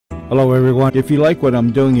Hello, everyone. If you like what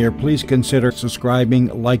I'm doing here, please consider subscribing,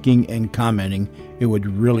 liking, and commenting. It would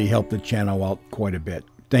really help the channel out quite a bit.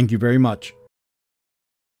 Thank you very much.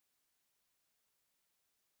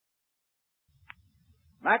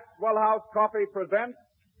 Maxwell House Coffee presents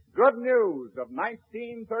Good News of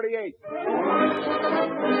 1938.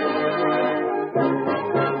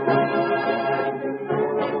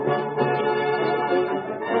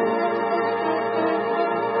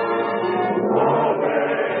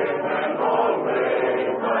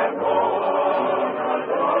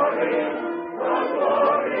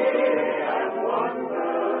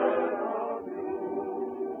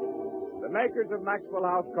 The makers of Maxwell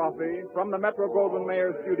House Coffee from the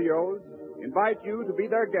Metro-Goldwyn-Mayer Studios invite you to be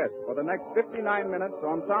their guest for the next 59 minutes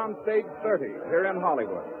on Soundstage 30 here in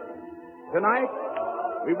Hollywood. Tonight,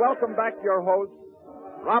 we welcome back your host,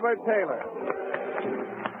 Robert Taylor.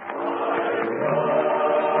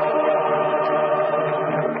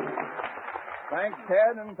 Thanks,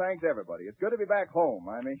 Ted, and thanks, everybody. It's good to be back home.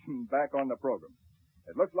 Back on the program.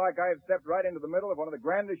 It looks like I have stepped right into the middle of one of the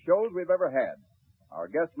grandest shows we've ever had. Our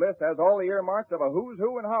guest list has all the earmarks of a who's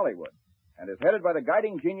who in Hollywood and is headed by the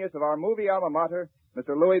guiding genius of our movie alma mater,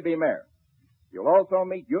 Mr. Louis B. Mayer. You'll also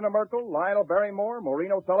meet Una Merkel, Lionel Barrymore,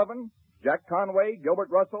 Maureen O'Sullivan, Jack Conway, Gilbert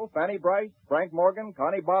Russell, Fanny Brice, Frank Morgan,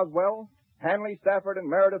 Connie Boswell, Hanley Stafford, and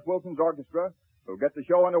Meredith Wilson's orchestra, who'll get the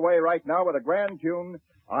show underway right now with a grand tune,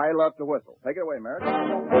 I Love to Whistle. Take it away, Meredith.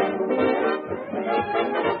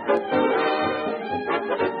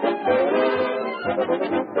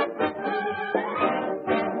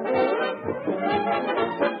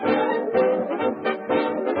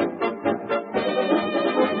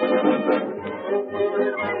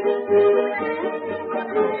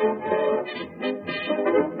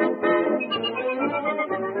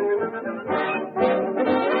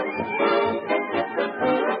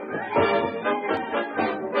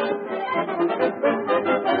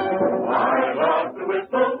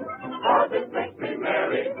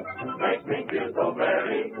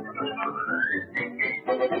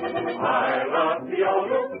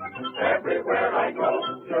 Everywhere I go,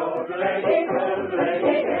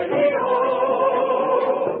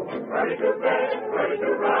 ready to bed, ready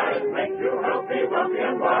to rise, make you healthy, wealthy,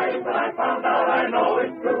 and wise. But I found out I know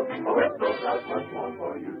it's true. A whistle does much more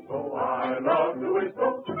for you, so I love to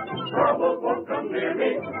whistle. Troubles won't come near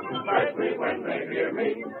me, especially when they hear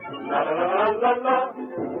me. La la la la la la.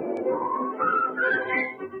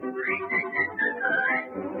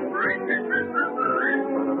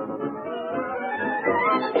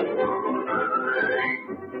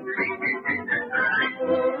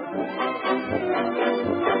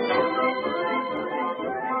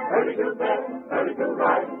 Ready to bed, ready to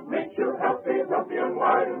ride, makes you healthy, wealthy, and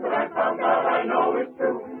wise. But I found out I know it's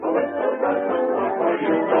true. A whistle does much more for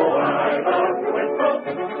you, so I love to whistle.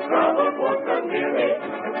 Troubles won't come near me,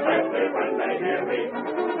 especially when they hear me.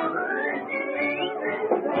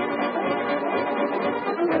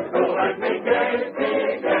 So let me gay,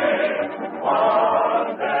 all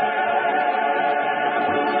day.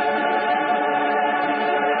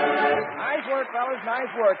 Nice work, fellas.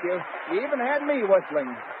 Nice work. You even had me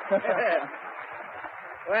whistling.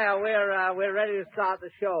 Well, we're ready to start the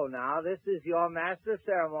show now. This is your master of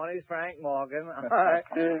ceremonies, Frank Morgan.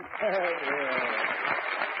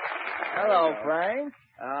 Hello, Frank.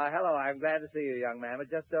 Hello. I'm glad to see you, young man, but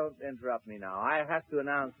just don't interrupt me now. I have to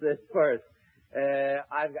announce this first.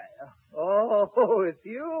 Oh, it's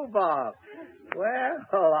you, Bob. Well,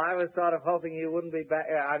 I was sort of hoping you wouldn't be back.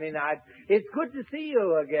 It's good to see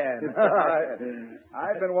you again.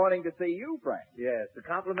 I've been wanting to see you, Frank. Yes, to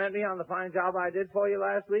compliment me on the fine job I did for you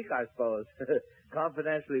last week, I suppose.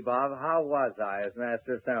 Confidentially, Bob, how was I as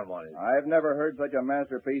master of ceremonies? I've never heard such a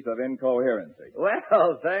masterpiece of incoherency.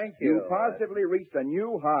 Well, thank you. You positively reached a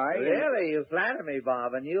new high. Really? You flatter me,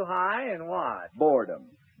 Bob. A new high in what? Boredom.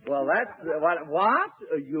 Well, that's... What?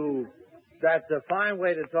 That's a fine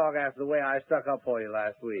way to talk after the way I stuck up for you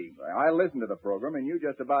last week. I listened to the program, and you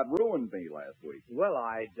just about ruined me last week. Well,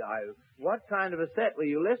 what kind of a set were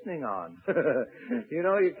you listening on? You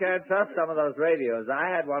know, you can't trust some of those radios. I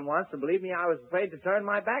had one once, and believe me, I was afraid to turn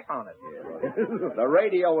my back on it. Yeah. The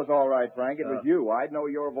radio was all right, Frank. It was you. I'd know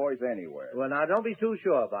your voice anywhere. Well, now, don't be too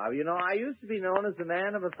sure, Bob. You know, I used to be known as the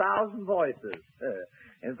man of 1,000 voices.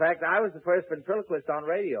 In fact, I was the first ventriloquist on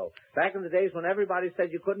radio, back in the days when everybody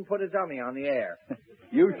said you couldn't put a dummy on the air.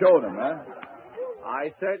 You showed him, huh?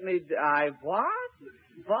 I certainly... What?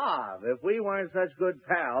 Bob, if we weren't such good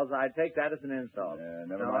pals, I'd take that as an insult.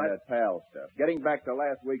 Never mind that pal stuff. Getting back to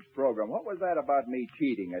last week's program, what was that about me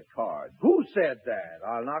cheating at cards? Who said that?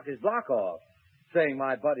 I'll knock his block off. Saying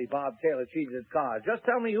my buddy Bob Taylor cheated at cards. Just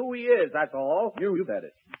tell me who he is, that's all. You said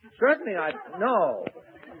it. Certainly no.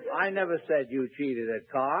 I never said you cheated at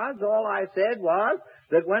cards. All I said was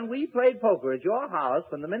that when we played poker at your house,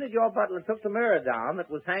 from the minute your butler took the mirror down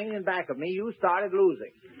that was hanging in back of me, you started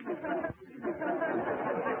losing.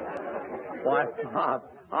 Why, Bob,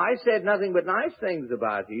 I said nothing but nice things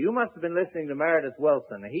about you. You must have been listening to Meredith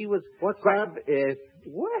Wilson. He was... What's that?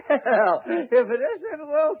 Well, if it isn't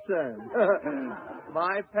Wilson,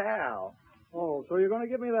 my pal. Oh, so you're going to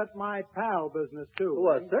give me that my pal business, too?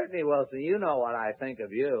 Well, certainly, Wilson. You know what I think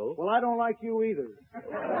of you. Well, I don't like you either.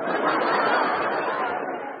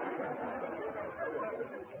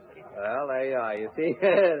 Well, there you are. You see,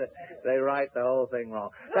 they write the whole thing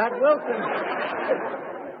wrong. That Wilson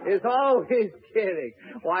is always kidding.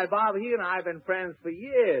 Why, Bob, he and I have been friends for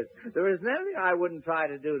years. There isn't anything I wouldn't try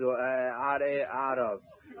to do to out of.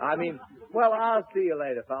 I mean, well, I'll see you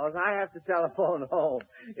later, fellas. I have to telephone home.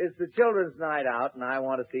 It's the children's night out, and I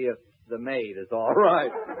want to see if the maid is all right.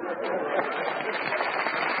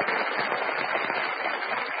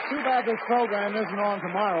 Too bad this program isn't on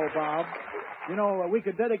tomorrow, Bob. You know, we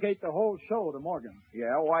could dedicate the whole show to Morgan.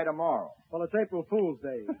 Yeah, why tomorrow? Well, it's April Fool's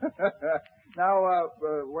Day. Now,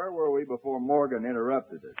 where were we before Morgan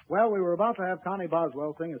interrupted us? Well, we were about to have Connie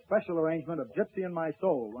Boswell sing a special arrangement of Gypsy in My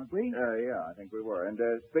Soul, weren't we? Yeah, I think we were. And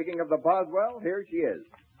speaking of the Boswell, here she is.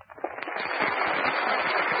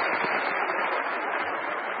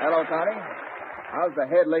 Hello, Connie. How's the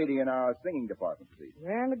head lady in our singing department this evening?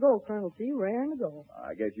 Raring to go, Colonel T. Raring to go.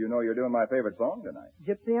 I guess you know you're doing my favorite song tonight.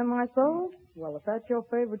 Gypsy in My Soul? Well, if that's your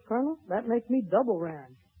favorite, Colonel, that makes me double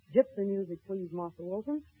raring. Gypsy music, please, Master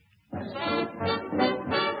Wilson.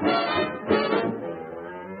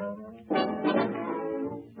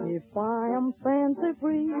 If I am fancy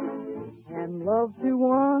free and love to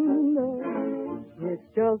wander, it's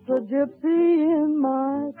just a gypsy in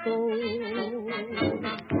my soul.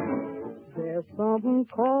 There's something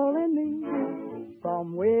calling me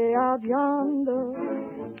from way out yonder.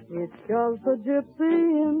 It's just a gypsy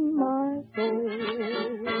in my soul.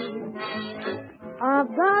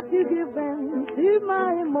 I've got to give in to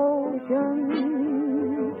my emotions.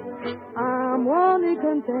 I'm only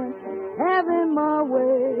content having my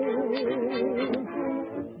way.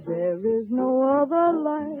 There is no other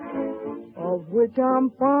life of which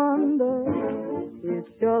I'm fonder.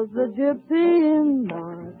 It's just a gypsy in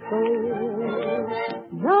my soul.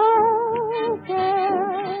 No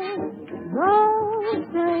care, no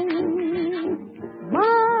strings,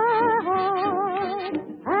 my heart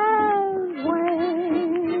has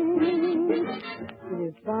wings.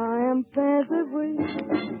 If I am fancy free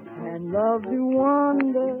and love to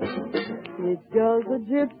wander, it's just a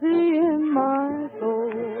gypsy in my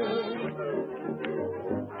soul.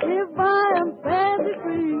 If I am fancy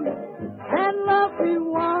free and love to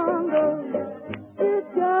wander, it's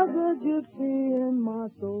just a gypsy in my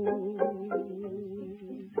soul.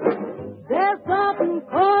 There's something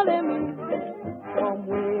calling me from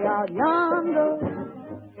way out yonder.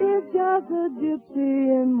 It's just a gypsy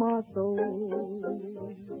in my soul.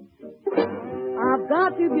 I've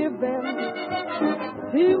got to give vent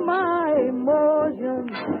to my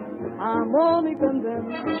emotions. I'm only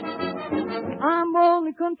content. I'm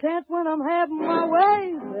only content when I'm having my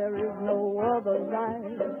way. There is no other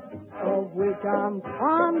life of which I'm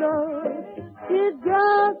fonder. It's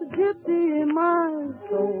just a gypsy in my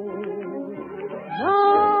soul.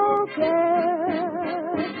 No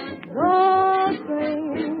care, no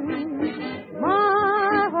strings,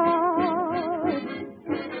 my heart,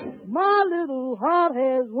 my little heart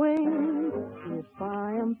has wings. If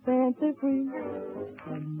I am fancy free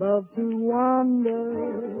and love to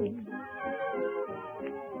wander,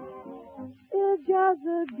 it's just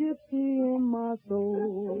a gypsy in my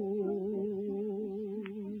soul.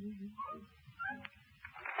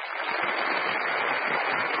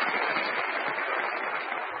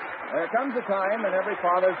 There comes a time in every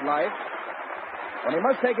father's life when he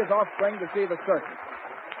must take his offspring to see the circus.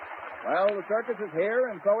 Well, the circus is here,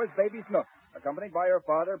 and so is Baby Snook, accompanied by her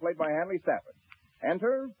father, played by Hanley Stafford.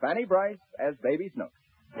 Enter Fanny Bryce as Baby Snook.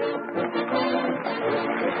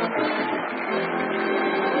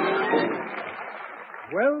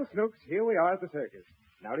 Well, Snooks, here we are at the circus.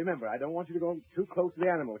 Now, remember, I don't want you to go too close to the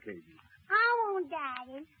animal cages. I won't,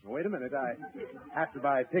 Daddy. Wait a minute. I have to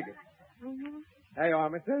buy a ticket. Mm-hmm. There you are,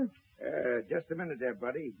 mister. Just a minute there,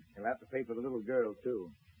 buddy. You'll have to pay for the little girl,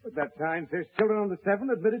 too. But that sign says children under 7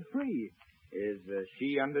 admitted free. Is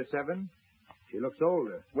she under 7? She looks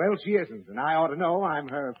older. Well, she isn't, and I ought to know. I'm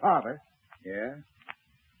her father. Yeah?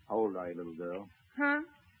 How old are you, little girl? Huh?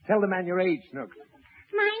 Tell the man your age, Snooks.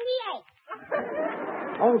 98.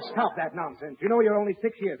 Oh, stop that nonsense. You know you're only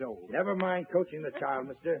 6 years old. Never mind coaching the child,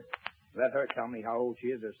 mister. Let her tell me how old she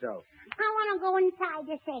is herself. I want to go inside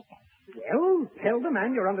the circus. Well, tell the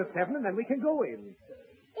man you're under 7 and then we can go in.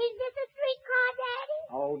 Is this a streetcar, Daddy?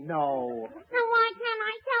 Oh, no. Then why can't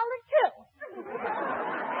I tell the truth?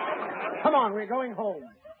 Come on, we're going home.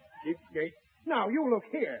 Keep gate. Now, you look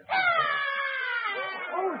here.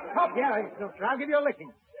 Oh, stop yelling, Snooks. I'll give you a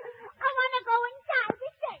licking. I want to go inside the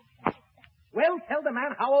circus. Well, tell the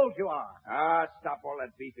man how old you are. Stop all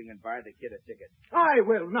that beefing and buy the kid a ticket. I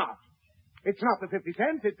will not. It's not the 50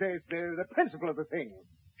 cents. It's the principle of the thing.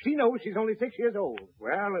 She knows she's only 6 years old.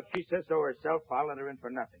 Well, if she says so herself, I'll let her in for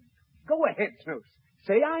nothing. Go ahead, Snooks.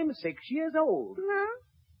 Say I'm 6 years old. Huh?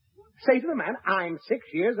 Say to the man, I'm 6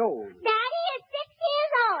 years old. Daddy is 6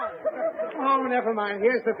 years old. Oh, never mind.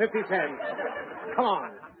 Here's the 50 cents. Come on.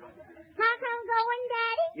 How come going,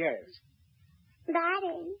 Daddy? Yes.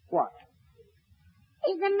 Daddy, What?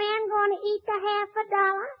 is the man going to eat the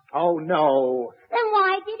 $50? Oh, no. Then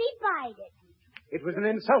why did he bite it? It was an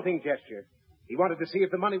insulting gesture. He wanted to see if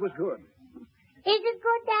the money was good. Is it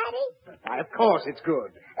good, Daddy? Why, of course it's good.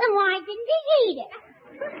 Then why didn't he eat it?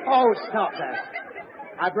 Oh, stop that.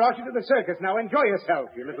 I brought you to the circus. Now enjoy yourself,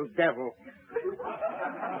 you little devil.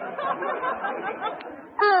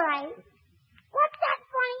 All right. What's that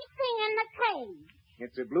funny thing in the cage?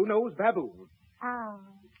 It's a blue-nosed baboon. Oh.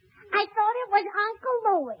 I thought it was Uncle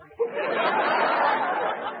Louie.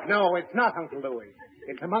 No, it's not Uncle Louie.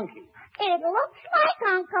 It's a monkey. It looks like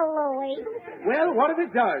Uncle Louie. Well, what if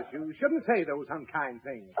it does? You shouldn't say those unkind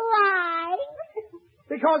things. Why?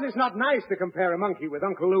 Because it's not nice to compare a monkey with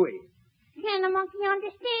Uncle Louie. Can the monkey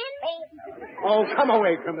understand me? Oh, come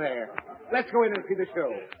away from there. Let's go in and see the show.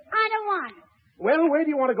 I don't want it. Well, where do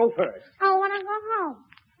you want to go first? I want to go home.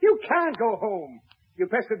 You can't go home. You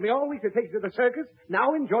pestered me all week to take you to the circus.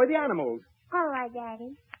 Now enjoy the animals. All right,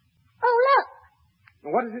 Daddy. Oh, look.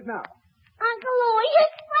 What is it now? Uncle Louie is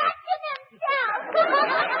scratching himself.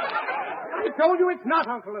 I told you it's not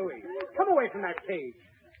Uncle Louie. Come away from that cage.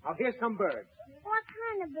 Now, here's some birds. What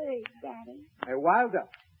kind of birds, Daddy? They're wild ducks.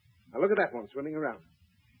 Now, look at that one swimming around.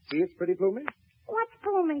 See its pretty plumage? What's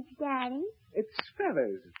plumage, Daddy? It's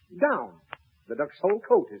feathers. Down. The duck's whole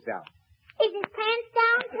coat is down. Is his pants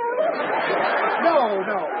down, too? No.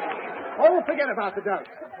 Oh, forget about the ducks.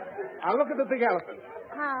 Now, look at the big elephant.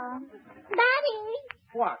 Oh. Daddy,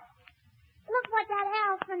 What? look what that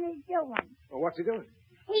elephant is doing. Well, what's he doing?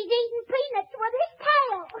 He's eating peanuts with his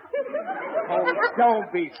tail. Oh,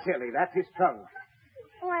 don't be silly. That's his trunk.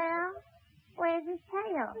 Well, where's his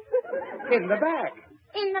tail? In the back.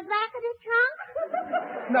 In the back of the trunk?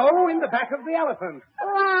 No, in the back of the elephant.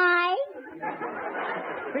 Why?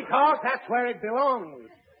 Because that's where it belongs.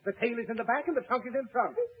 The tail is in the back and the trunk is in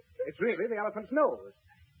front. It's really the elephant's nose.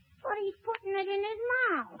 But he's putting it in his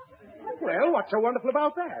mouth. Well, what's so wonderful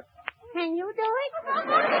about that? Can you do it?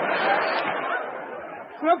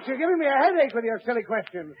 Snooks, you're giving me a headache with your silly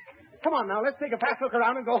questions. Come on now, let's take a fast look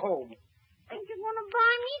around and go home. Ain't you going to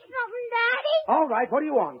buy me something, Daddy? All right, what do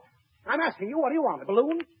you want? I'm asking you, what do you want? A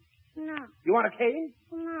balloon? No. You want a cane?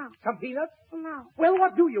 No. Some peanuts? No. Well,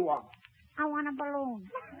 what do you want? I want a balloon.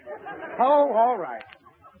 Oh, all right.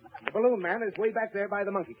 The balloon man is way back there by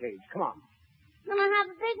the monkey cage. Come on. Can I have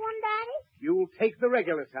a big one, Daddy? You'll take the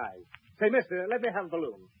regular size. Say, mister, let me have a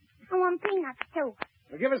balloon. I want peanuts, too.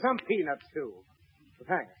 Well, give us some peanuts, too. Well,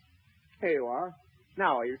 thanks. Here you are.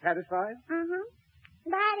 Now, are you satisfied? Uh-huh.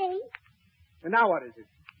 Daddy, And now what is it?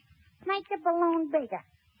 make the balloon bigger.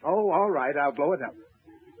 Oh, all right. I'll blow it up.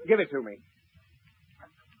 Give it to me.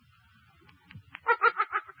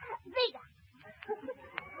 Bigger.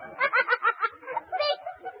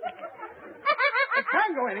 It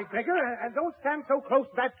can't go any bigger, and don't stand so close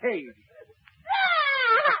to that cage. Make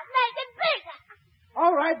it bigger.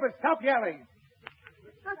 All right, but stop yelling.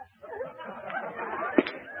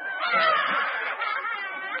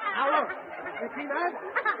 Now, look. You see that?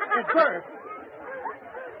 It burst.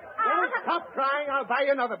 Well, stop crying. I'll buy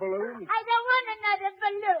you another balloon. I don't want another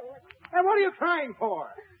balloon. And what are you crying for?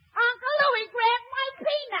 Uncle Louie grabbed my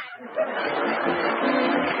peanuts.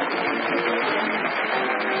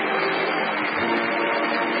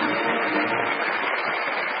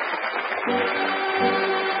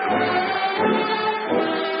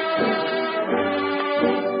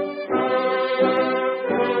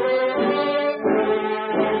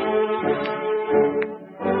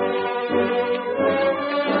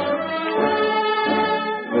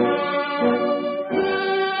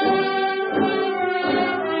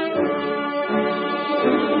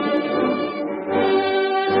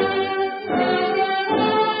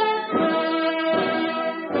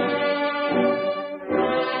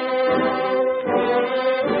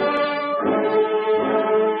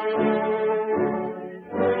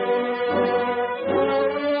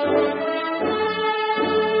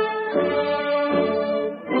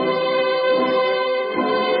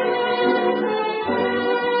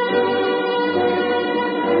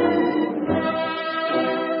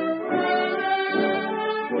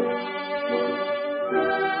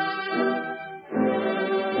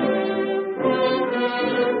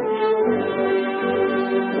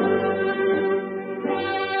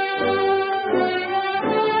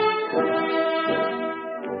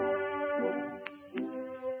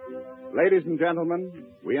 Ladies and gentlemen,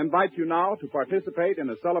 we invite you now to participate in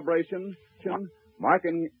a celebration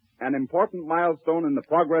marking an important milestone in the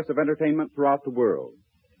progress of entertainment throughout the world.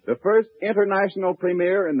 The first international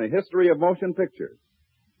premiere in the history of motion pictures.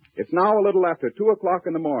 It's now a little after 2 o'clock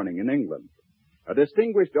in the morning in England. A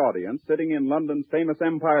distinguished audience sitting in London's famous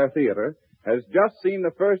Empire Theatre has just seen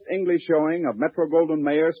the first English showing of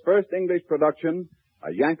Metro-Goldwyn-Mayer's first English production,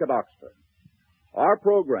 A Yank at Oxford. Our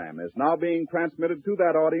program is now being transmitted to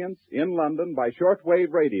that audience in London by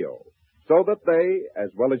shortwave radio, so that they, as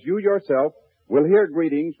well as you yourself, will hear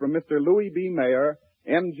greetings from Mr. Louis B. Mayer,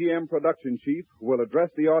 MGM Production Chief, who will address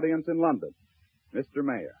the audience in London. Mr.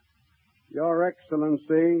 Mayer. Your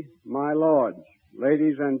Excellency, my lords,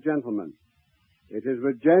 ladies and gentlemen, it is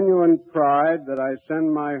with genuine pride that I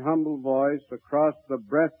send my humble voice across the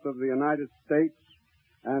breadth of the United States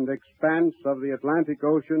and expanse of the Atlantic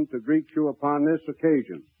Ocean to greet you upon this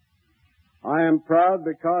occasion. I am proud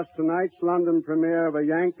because tonight's London premiere of A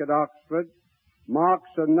Yank at Oxford marks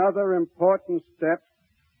another important step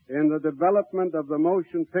in the development of the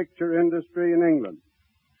motion picture industry in England,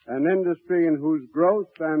 an industry in whose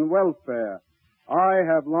growth and welfare I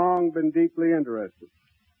have long been deeply interested.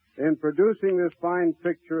 In producing this fine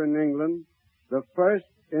picture in England, the first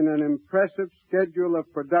in an impressive schedule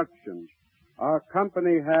of productions, our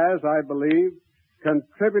company has, I believe,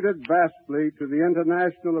 contributed vastly to the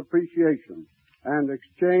international appreciation and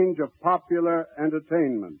exchange of popular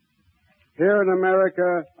entertainment. Here in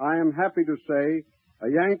America, I am happy to say,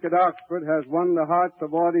 A Yank at Oxford has won the hearts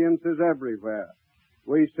of audiences everywhere.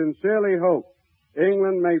 We sincerely hope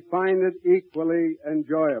England may find it equally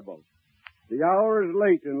enjoyable. The hour is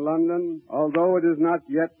late in London, although it is not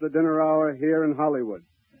yet the dinner hour here in Hollywood.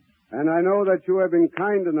 And I know that you have been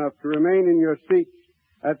kind enough to remain in your seats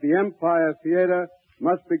at the Empire Theatre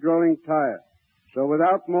must be growing tired. So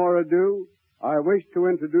without more ado, I wish to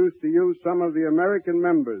introduce to you some of the American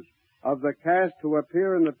members of the cast who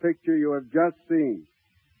appear in the picture you have just seen.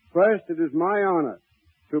 First, it is my honor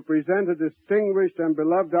to present a distinguished and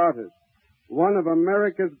beloved artist, one of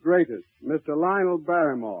America's greatest, Mr. Lionel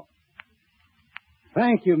Barrymore.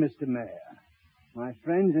 Thank you, Mr. Mayor. My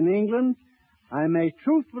friends in England, I may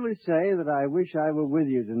truthfully say that I wish I were with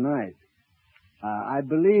you tonight. I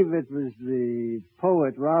believe it was the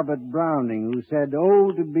poet Robert Browning who said,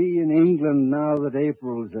 "Oh, to be in England now that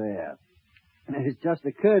April's there." And it's just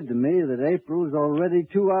occurred to me that April's already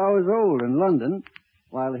 2 hours old in London,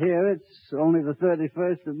 while here it's only the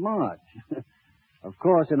 31st of March. Of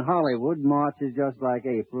course, in Hollywood, March is just like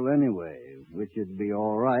April anyway, which would be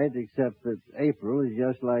all right, except that April is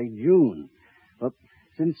just like June. But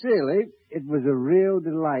sincerely, it was a real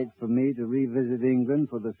delight for me to revisit England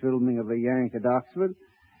for the filming of A Yank at Oxford,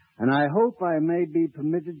 and I hope I may be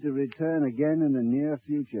permitted to return again in the near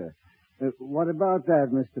future. What about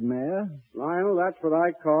that, Mr. Mayor? Lionel, that's what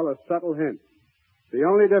I call a subtle hint. The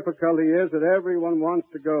only difficulty is that everyone wants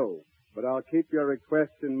to go, but I'll keep your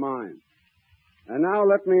request in mind. And now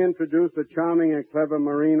let me introduce the charming and clever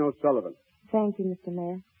Maureen O'Sullivan. Thank you, Mr.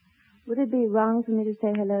 Mayor. Would it be wrong for me to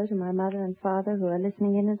say hello to my mother and father who are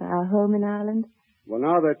listening in at our home in Ireland? Well,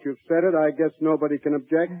 now that you've said it, I guess nobody can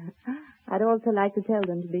object. I'd also like to tell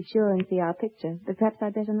them to be sure and see our picture, but perhaps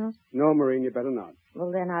I'd better not. No, Maureen, you better not.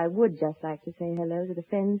 Well, then I would just like to say hello to the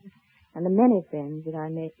friends and the many friends that I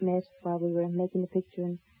met while we were making the picture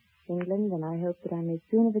in England, and I hope that I may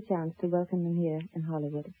soon have a chance to welcome them here in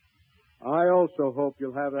Hollywood. I also hope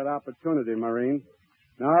you'll have that opportunity, Maureen.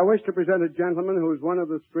 Now, I wish to present a gentleman who is one of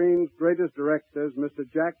the screen's greatest directors, Mr.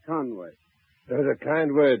 Jack Conway. Those are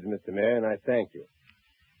kind words, Mr. Mayor, and I thank you.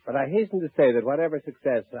 But I hasten to say that whatever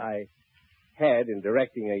success I had in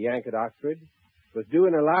directing A Yank at Oxford was due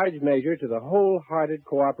in a large measure to the wholehearted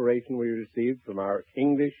cooperation we received from our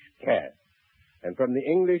English cast and from the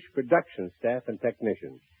English production staff and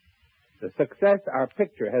technicians. The success our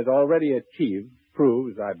picture has already achieved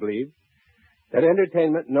proves, I believe, that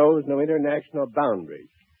entertainment knows no international boundaries.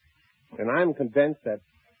 And I'm convinced that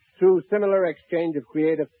through similar exchange of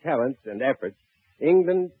creative talents and efforts,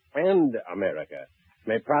 England and America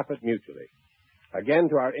may profit mutually. Again,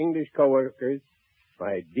 to our English co-workers,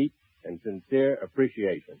 my deep and sincere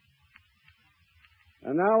appreciation.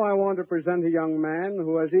 And now I want to present a young man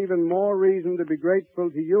who has even more reason to be grateful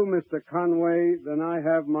to you, Mr. Conway, than I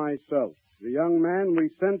have myself. The young man we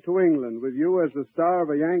sent to England with you as the star of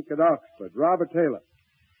A Yank at Oxford, Robert Taylor.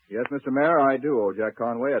 Yes, Mr. Mayor, I do owe Jack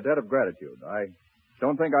Conway a debt of gratitude. I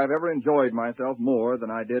don't think I've ever enjoyed myself more than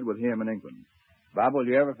I did with him in England. Bob, will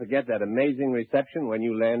you ever forget that amazing reception when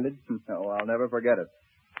you landed? No, I'll never forget it.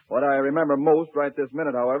 What I remember most right this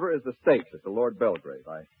minute, however, is the steaks at the Lord Belgrave.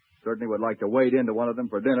 I certainly would like to wade into one of them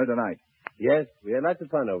for dinner tonight. Yes, we had lots of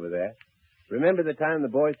fun over there. Remember the time the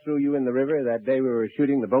boys threw you in the river that day we were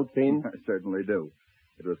shooting the boat scene? I certainly do.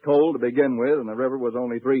 It was cold to begin with, and the river was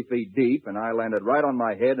only 3 feet deep, and I landed right on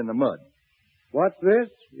my head in the mud. What's this?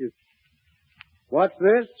 Is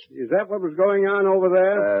that what was going on over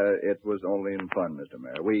there? It was only in fun, Mr.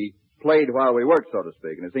 Mayor. We played while we worked, so to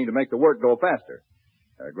speak, and it seemed to make the work go faster.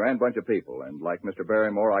 A grand bunch of people, and like Mr.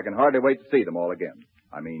 Barrymore, I can hardly wait to see them all again.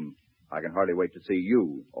 I can hardly wait to see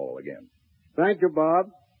you all again. Thank you, Bob.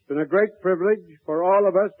 It's been a great privilege for all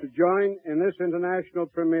of us to join in this international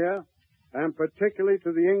premiere, and particularly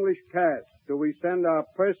to the English cast, do we send our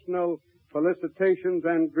personal felicitations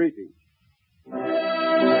and greetings.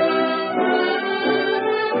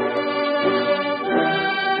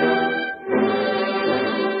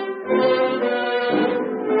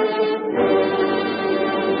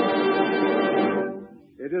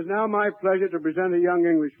 It is now my pleasure to present a young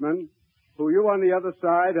Englishman who you on the other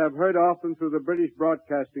side have heard often through the British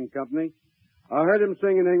Broadcasting Company. I heard him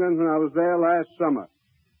sing in England when I was there last summer,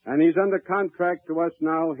 and he's under contract to us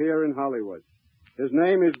now here in Hollywood. His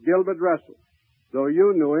name is Gilbert Russell, though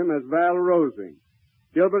you knew him as Val Rosing.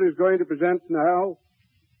 Gilbert is going to present now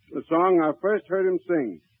the song I first heard him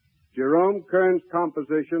sing, Jerome Kern's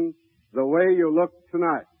composition, The Way You Look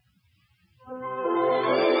Tonight.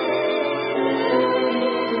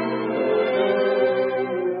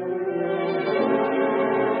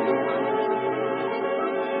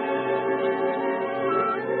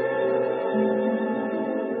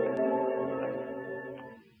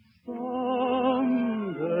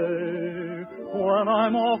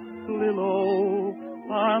 I'm awfully low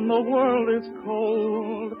and the world is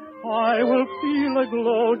cold, I will feel a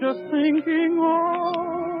glow just thinking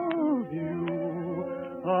of you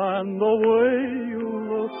and the way you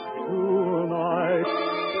look tonight.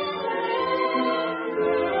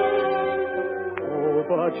 Oh,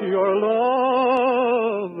 but you're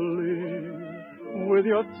lovely with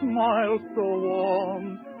your smile so warm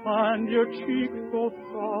and your cheek so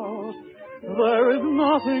soft. There is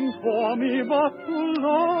nothing for me but to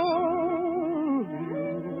love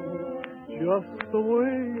you, just the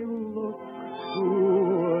way you look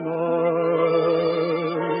tonight.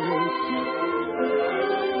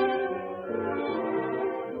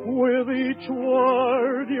 With each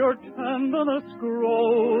word your tenderness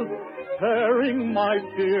grows, tearing my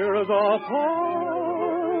fears apart,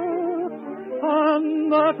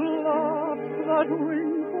 and that laugh that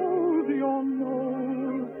wrinkles your nose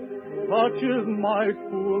touches my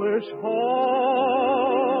foolish heart.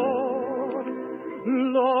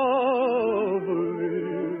 Lovely,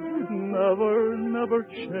 never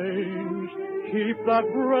change. Keep that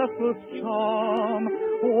breathless charm.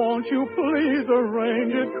 Won't you please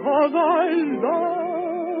arrange it, 'cause I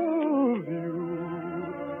love you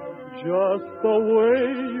just the way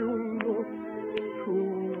you look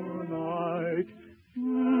tonight.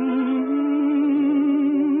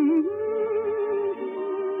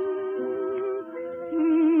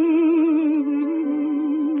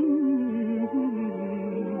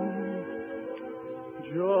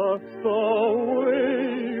 Just the way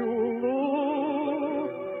you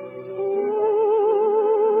look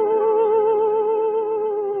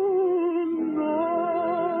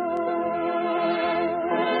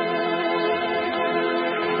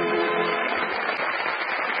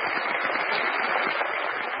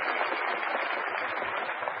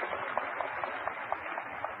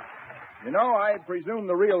You know, I presume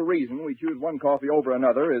the real reason we choose one coffee over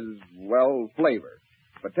another is, well, flavor.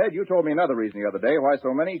 But, Ted, you told me another reason the other day why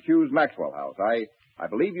so many choose Maxwell House. I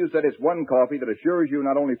believe you said it's one coffee that assures you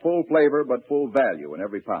not only full flavor, but full value in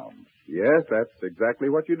every pound. Yes, that's exactly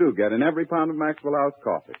what you do get in every pound of Maxwell House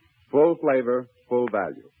coffee. Full flavor, full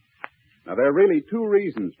value. Now, there are really two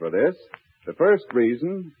reasons for this. The first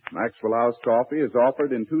reason, Maxwell House coffee is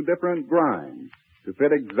offered in two different grinds to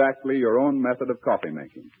fit exactly your own method of coffee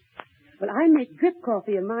making. Well, I make drip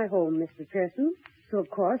coffee in my home, Mr. Pearson. So, of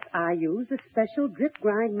course, I use a special drip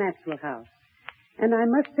grind Maxwell House. And I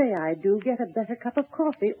must say I do get a better cup of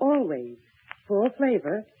coffee always. Full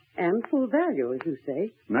flavor and full value, as you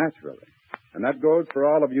say. Naturally. And that goes for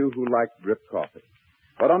all of you who like drip coffee.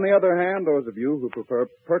 But on the other hand, those of you who prefer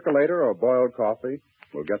percolator or boiled coffee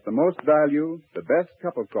will get the most value, the best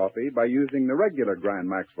cup of coffee, by using the regular grind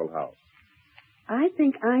Maxwell House. I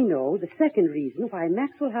think I know the second reason why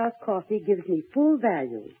Maxwell House coffee gives me full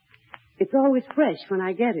value. It's always fresh when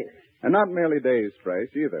I get it. And not merely days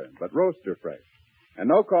fresh either, but roaster fresh. And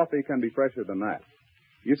no coffee can be fresher than that.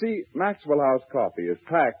 You see, Maxwell House coffee is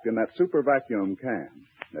packed in that super vacuum can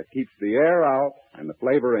that keeps the air out and the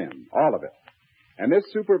flavor in, all of it. And this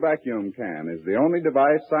super vacuum can is the only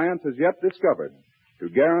device science has yet discovered to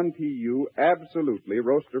guarantee you absolutely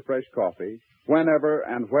roaster fresh coffee whenever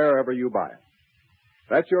and wherever you buy it.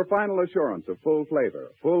 That's your final assurance of full flavor,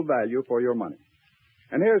 full value for your money.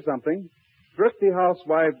 And here's something. Thrifty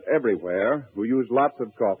housewives everywhere who use lots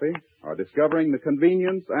of coffee are discovering the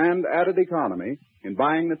convenience and added economy in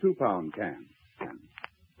buying the 2-pound can.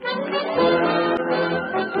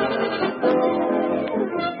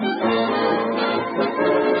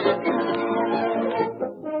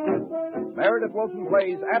 Meredith Wilson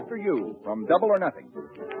plays After You from Double or Nothing.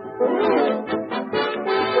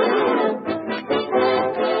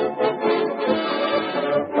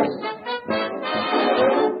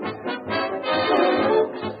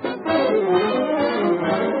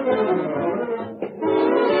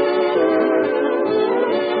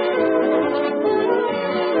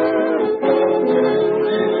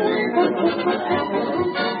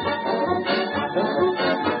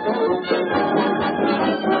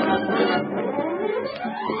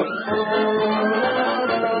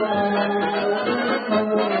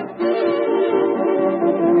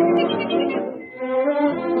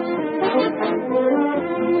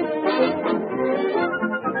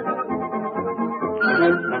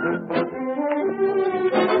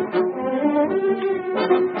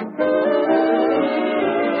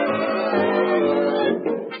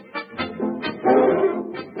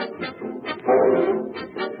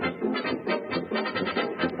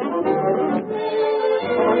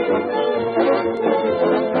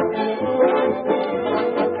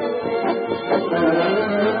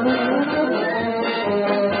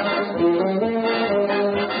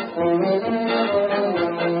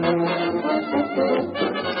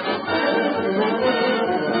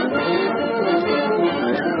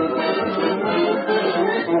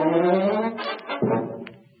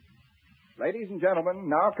 Ladies and gentlemen,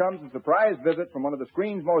 now comes a surprise visit from one of the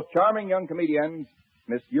screen's most charming young comedians,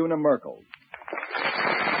 Miss Una Merkel.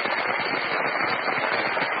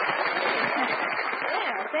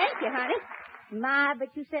 Well, thank you, honey. My, but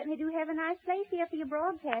you certainly do have a nice place here for your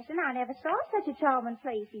broadcasting. I never saw such a charming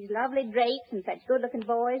place. These lovely drapes and such good-looking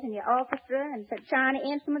boys and your orchestra and such shiny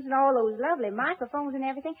instruments and all those lovely microphones and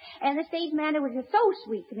everything. And the stage manager was just so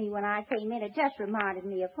sweet to me when I came in. It just reminded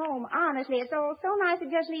me of home. Honestly, it's all so nice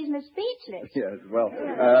it just leaves me speechless. Yes, well,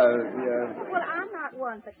 Well, I'm not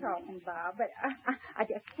one for talking, Bob, but I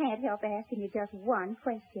just can't help asking you just one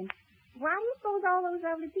question. Why do you suppose all those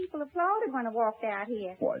lovely people applauded when I walked out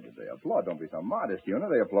here? Why did they applaud? Don't be so modest, Una.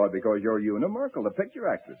 They applaud because you're Una Merkel, the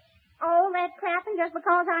picture actress. All that crapping just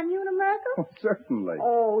because I'm Una Merkel? Oh, certainly.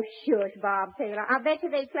 Oh, shush, Bob Taylor. I bet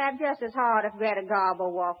you they'd clap just as hard if Greta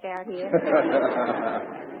Garbo walked out here.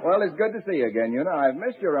 Well, it's good to see you again, Una. I've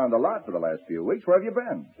missed you around a lot for the last few weeks. Where have you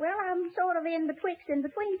been? Well, I'm sort of in between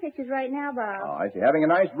pictures right now, Bob. Oh, I see. Having a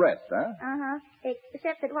nice rest, huh? Uh-huh.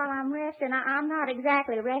 Except that while I'm resting, I'm not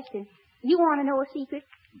exactly resting. You want to know a secret?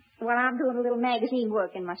 Well, I'm doing a little magazine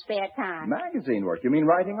work in my spare time. Magazine work? You mean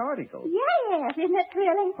writing articles? Yes, isn't it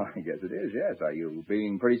thrilling? I guess it is, yes. Are you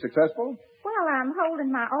being pretty successful? Well, I'm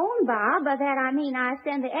holding my own, Bob. By that I mean I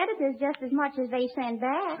send the editors just as much as they send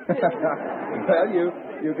back. Well,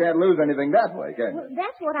 you can't lose anything that way, can you? Well,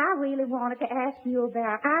 that's what I really wanted to ask you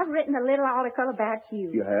about. I've written a little article about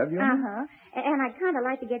you. You have, you? Uh-huh. And I'd kind of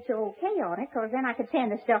like to get your okay on it, because then I could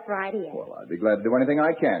send the stuff right in. Well, I'd be glad to do anything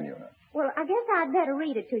I can, Una. Well, I guess I'd better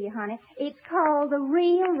read it to you, honey. It's called The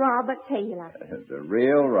Real Robert Taylor. The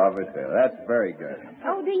Real Robert Taylor. That's very good.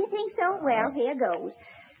 Oh, do you think so? Well, here goes.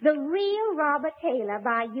 The Real Robert Taylor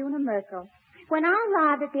by Una Merkel. When I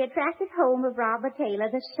arrived at the attractive home of Robert Taylor,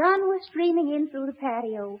 the sun was streaming in through the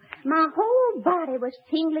patio. My whole body was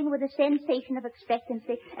tingling with a sensation of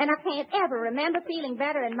expectancy, and I can't ever remember feeling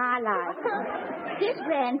better in my life. This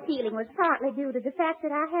grand feeling was partly due to the fact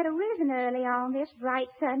that I had arisen early on this bright,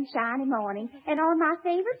 sunshiny morning, and on my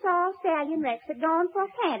favorite tall stallion Rex had gone for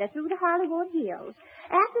a canter through the Hollywood Hills.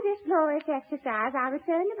 After this glorious exercise, I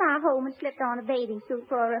returned to my home and slipped on a bathing suit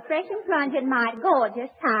for a refreshing plunge in my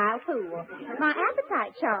gorgeous tile pool. My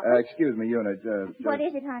appetite sharpened. Excuse me, Una. What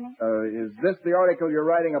is it, honey? Is this the article you're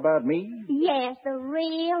writing about me? Yes, the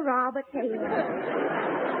real Robert Taylor.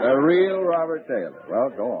 The real Robert Taylor. Well,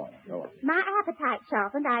 go on. My appetite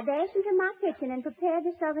sharpened. I dashed into my kitchen and prepared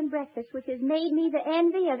the southern breakfast, which has made me the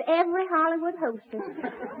envy of every Hollywood hostess.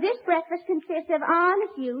 This breakfast consists of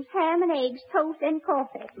honest use, ham and eggs, toast, and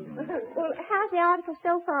coffee. Well, how's the article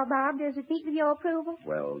so far, Bob? Does it meet with your approval?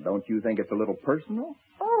 Well, don't you think it's a little personal?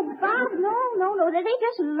 Oh, Bob, no. They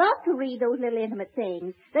just love to read those little intimate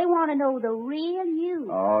things. They want to know the real you.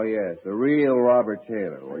 Oh, yes, the real Robert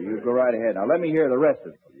Taylor. Well, you go right ahead. Now, let me hear the rest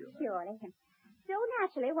of it. Sure. So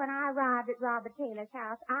naturally, when I arrived at Robert Taylor's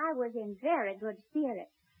house, I was in very good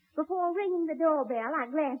spirits. Before ringing the doorbell,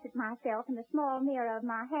 I glanced at myself in the small mirror of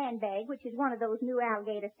my handbag, which is one of those new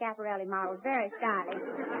alligator Schiaparelli models, very stylish.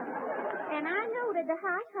 And I noted the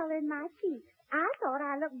high color in my cheeks. I thought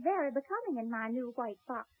I looked very becoming in my new white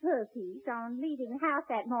fox fur piece. On leaving the house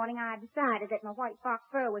that morning, I decided that my white fox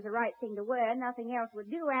fur was the right thing to wear. Nothing else would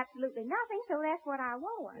do, absolutely nothing, so that's what I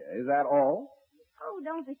wore. Is that all? Oh,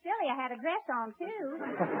 don't be silly. I had a dress on, too.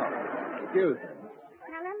 Excuse me.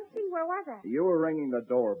 Now, let me see. Where was I? You were ringing the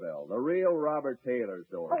doorbell, the real Robert Taylor's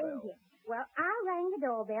doorbell. Oh, yes. Well, I rang the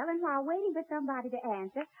doorbell, and while waiting for somebody to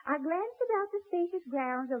answer, I glanced about the spacious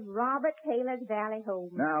grounds of Robert Taylor's Valley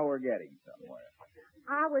home. Now we're getting somewhere.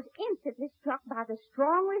 I was instantly struck by the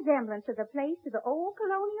strong resemblance of the place to the old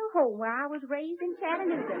colonial home where I was raised in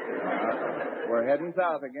Chattanooga. We're heading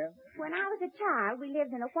south again. When I was a child, we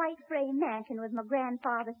lived in a white frame mansion with my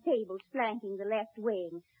grandfather's stables flanking the left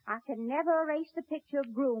wing. I can never erase the picture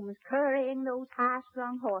of grooms currying those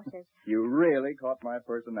high-strung horses. You really caught my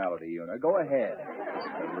personality, Una. Go ahead.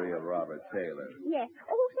 The real Robert Taylor. Yes.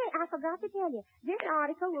 Oh, say, I forgot to tell you. This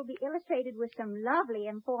article will be illustrated with some lovely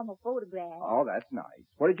informal photographs. Oh, that's nice.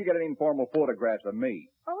 Where did you get any informal photographs of me?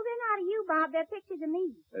 Oh, they're not of you, Bob. They're pictures of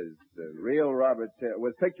me. The real Robert Taylor,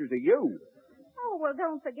 with pictures of you. Oh, well,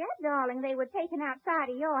 don't forget, darling, they were taken outside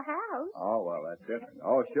of your house. Oh, well, that's different.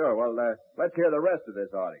 Oh, sure. Well, let's hear the rest of this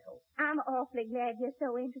article. I'm awfully glad you're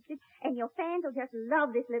so interested, and your fans will just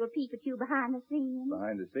love this little peek at you behind the scenes.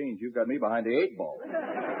 Behind the scenes, you've got me behind the 8-ball.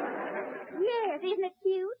 Yes, isn't it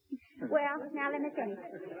cute? Well, now let me finish.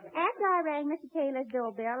 After I rang Mr. Taylor's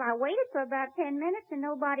doorbell, I waited for about 10 minutes and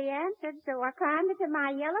nobody answered, so I climbed into my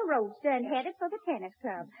yellow roadster and headed for the tennis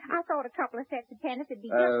club. I thought a couple of sets of tennis would be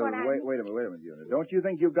just what I... Wait a minute, Una. Don't you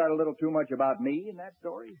think you've got a little too much about me in that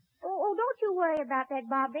story? Oh, don't you worry about that,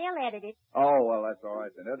 Bob. They'll edit it. Oh, well, that's all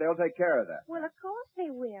right then. They'll take care of that. Well, of course they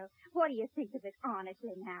will. What do you think of it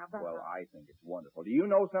honestly now, Bob? Well, I think it's wonderful. Do you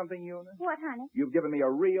know something, Una? What, honey? You've given me a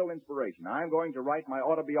real inspiration. I'm going to write my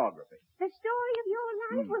autobiography. The story of your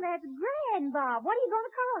life? Well, that's grand, Bob. What are you going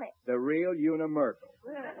to call it? The Real Una Merkel.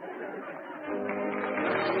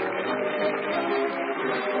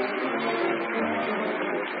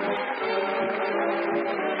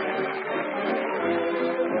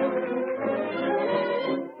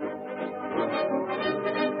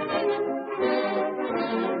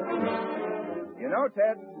 You know,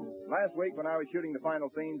 Ted, last week when I was shooting the final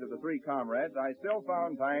scenes of The Three Comrades, I still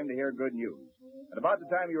found time to hear good news. At about the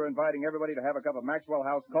time you were inviting everybody to have a cup of Maxwell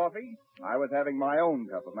House coffee, I was having my own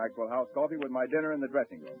cup of Maxwell House coffee with my dinner in the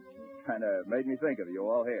dressing room. Kind of made me think of you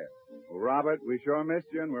all here. Well, Robert, we sure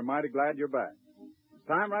missed you, and we're mighty glad you're back. It's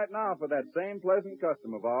time right now for that same pleasant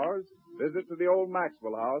custom of ours. Visit to the old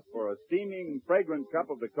Maxwell House for a steaming, fragrant cup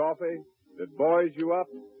of the coffee that buoys you up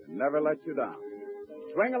and never lets you down.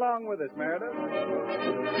 Swing along with us, Meredith.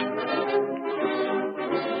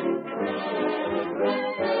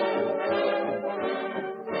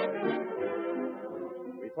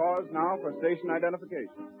 We pause now for station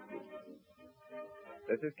identification.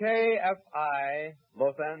 This is KFI,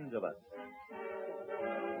 Los Angeles.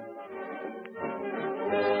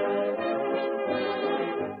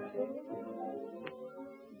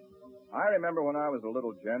 I remember when I was a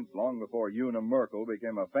little gent, long before Una Merkel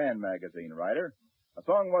became a fan magazine writer, a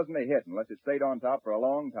song wasn't a hit unless it stayed on top for a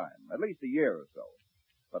long time, at least a year or so.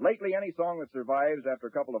 But lately, any song that survives after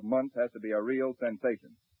a couple of months has to be a real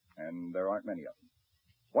sensation, and there aren't many of them.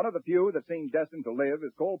 One of the few that seem destined to live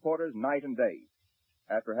is Cole Porter's Night and Day.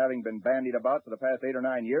 After having been bandied about for the past 8 or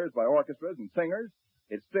 9 years by orchestras and singers,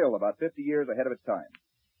 it's still about 50 years ahead of its time.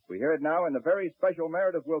 We hear it now in the very special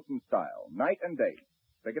Meredith Wilson style, Night and Day.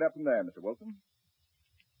 Pick it up from there, Mr. Wilson.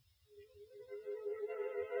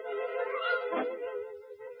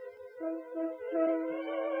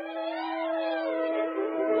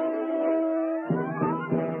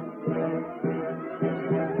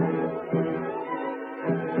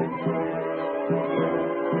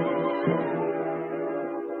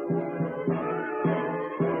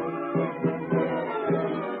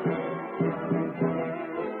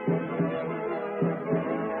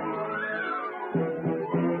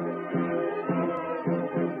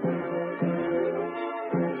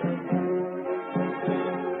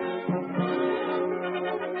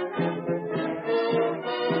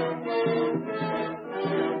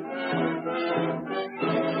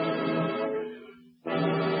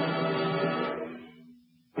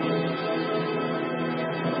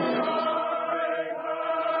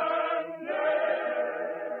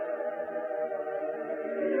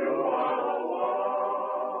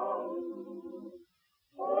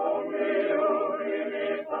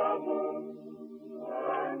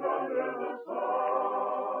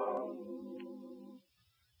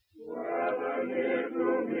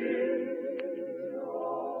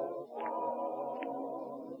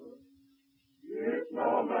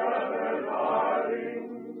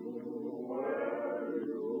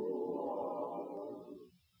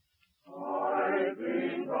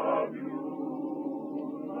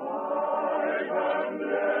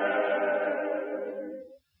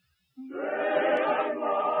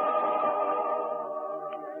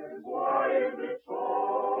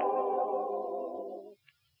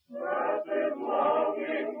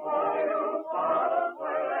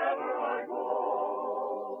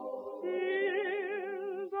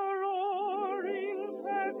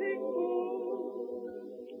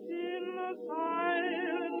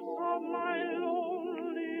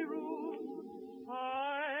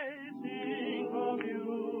 of you.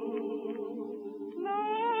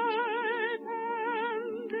 Night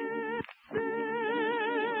and day,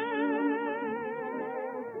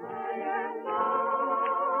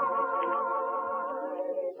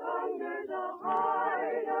 under the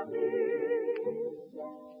hide of me,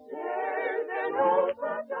 there's an old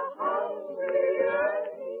such a hungry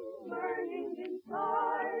yearning burning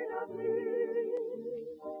inside of me.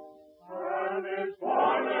 And this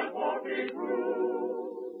torment won't be through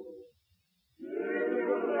till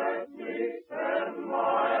you let me spend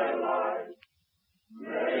my life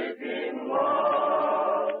making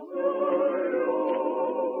love to you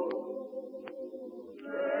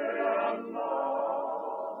day and night,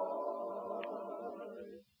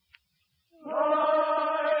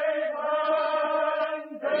 night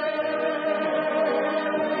and day.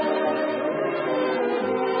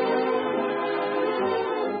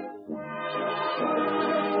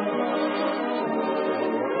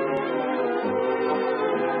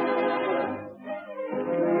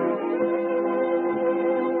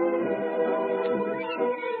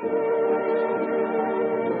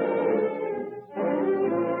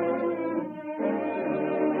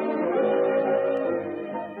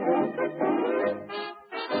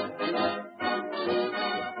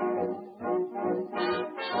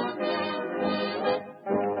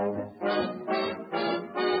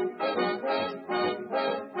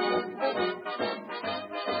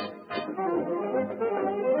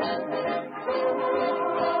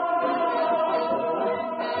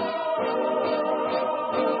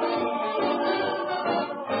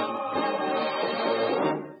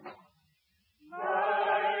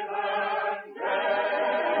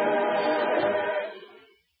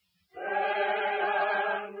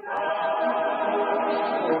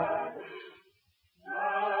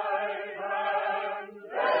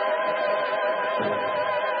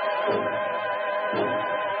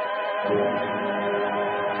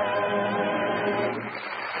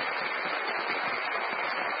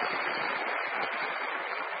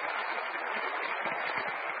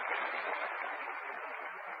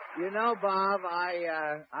 You know, Bob,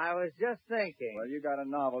 I was just thinking. Well, you got a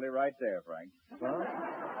novelty right there, Frank. Huh?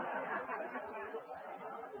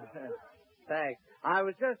 Thanks. I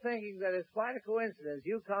was just thinking that it's quite a coincidence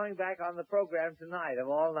you coming back on the program tonight of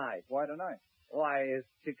all nights. Why tonight? Why, it's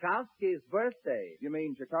Tchaikovsky's birthday. You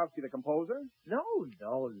mean Tchaikovsky the composer? No.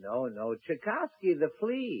 Tchaikovsky the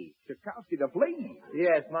flea. Tchaikovsky the flea?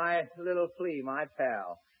 Yes, my little flea, my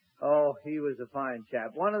pal. Oh, he was a fine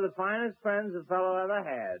chap. One of the finest friends a fellow ever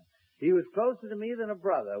had. He was closer to me than a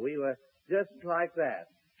brother. We were just like that.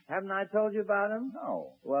 Haven't I told you about him?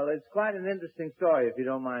 No. Well, it's quite an interesting story if you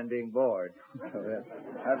don't mind being bored.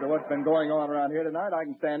 After what's been going on around here tonight, I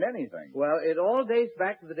can stand anything. Well, it all dates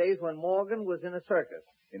back to the days when Morgan was in a circus.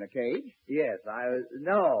 In a cage? Yes,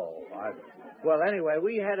 well, anyway,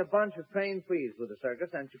 we had a bunch of trained fleas with the circus,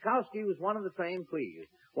 and Tchaikovsky was one of the trained fleas.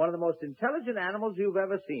 One of the most intelligent animals you've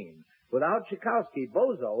ever seen. Without Tchaikovsky,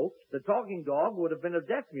 Bozo, the talking dog, would have been a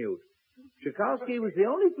deaf mute. Tchaikovsky was the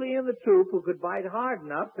only flea in the troupe who could bite hard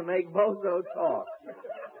enough to make Bozo talk.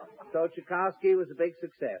 So Tchaikovsky was a big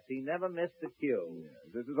success. He never missed a cue.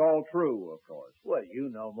 Yes, this is all true, of course. Well, you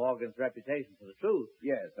know Morgan's reputation for the truth.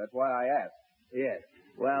 Yes, that's why I asked. Yes.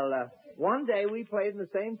 Well, one day we played in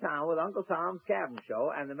the same town with Uncle Tom's Cabin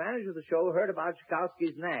Show, and the manager of the show heard about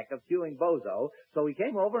Tchaikovsky's knack of cueing Bozo, so he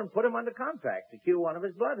came over and put him under contract to cue one of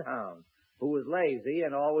his bloodhounds, who was lazy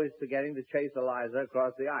and always forgetting to chase Eliza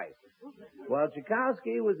across the ice. Well,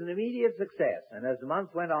 Tchaikovsky was an immediate success, and as the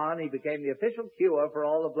months went on, he became the official cuer for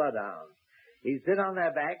all the bloodhounds. He'd sit on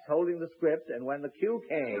their backs holding the script, and when the cue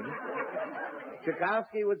came,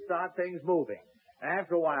 Tchaikovsky would start things moving.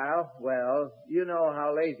 After a while, well, you know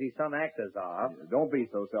how lazy some actors are. Don't be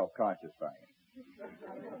so self-conscious, Frank.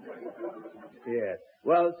 Yes.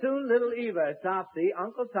 Well, soon little Eva, Topsy,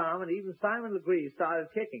 Uncle Tom, and even Simon Legree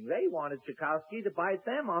started kicking. They wanted Tchaikovsky to bite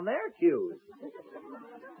them on their cues.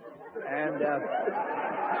 And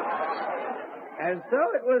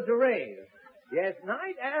so it was arranged. Yes,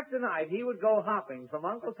 night after night, he would go hopping from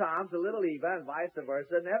Uncle Tom to little Eva and vice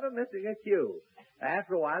versa, never missing a cue.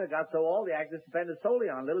 After a while, it got so all the actors depended solely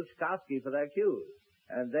on little Tchaikovsky for their cues.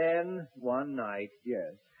 And then, one night...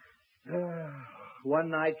 Yes. One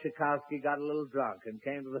night, Tchaikovsky got a little drunk and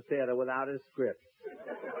came to the theater without his script.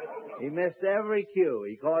 He missed every cue.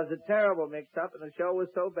 He caused a terrible mix-up, and the show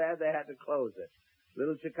was so bad they had to close it.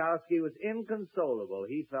 Little Tchaikovsky was inconsolable.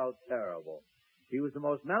 He felt terrible. He was the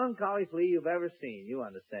most melancholy flea you've ever seen. You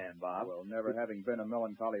understand, Bob. Well, never having been a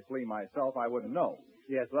melancholy flea myself, I wouldn't know.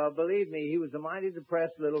 Yes, well, believe me, he was a mighty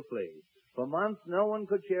depressed little flea. For months, no one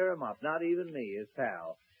could cheer him up, not even me, his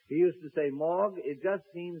pal. He used to say, Morg, it just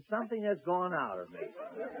seems something has gone out of me.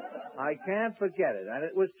 I can't forget it. And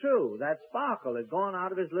it was true. That sparkle had gone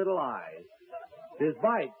out of his little eyes. His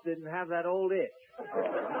bites didn't have that old itch.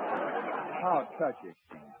 How touching.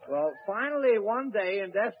 Well, finally, one day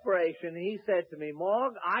in desperation, he said to me,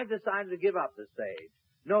 Morg, I've decided to give up the stage.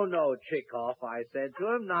 No, Chikoff, I said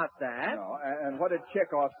to him, not that. No, and what did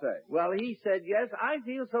Chikoff say? Well, he said, yes, I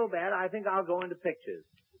feel so bad, I think I'll go into pictures.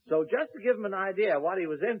 So just to give him an idea of what he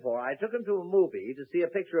was in for, I took him to a movie to see a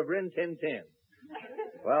picture of Rin Tin Tin.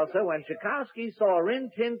 Well, so when Tchaikovsky saw Rin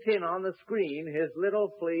Tin Tin on the screen, his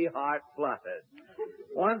little flea heart fluttered.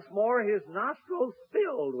 Once more, his nostrils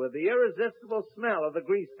filled with the irresistible smell of the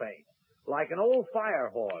grease paint, like an old fire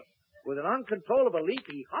horse. With an uncontrollable leap,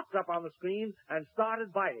 he hopped up on the screen and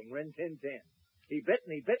started biting Rin Tin Tin. He bit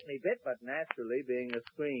and he bit and he bit, but naturally, being a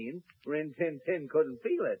screen, Rin Tin Tin couldn't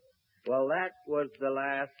feel it. Well, that was the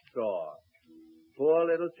last straw. Poor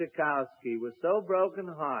little Tchaikovsky was so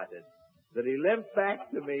broken-hearted that he limped back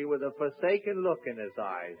to me with a forsaken look in his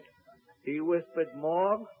eyes. He whispered,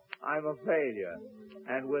 Morg, I'm a failure.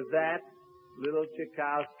 And with that, little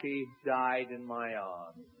Tchaikovsky died in my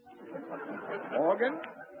arms. Morgan?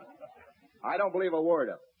 I don't believe a word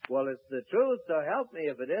of it. Well, it's the truth, so help me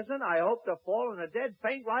if it isn't. I hope to fall in a dead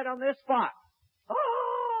faint right on this spot.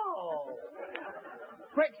 Oh!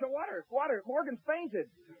 Quick, the water. Water. Morgan's fainted.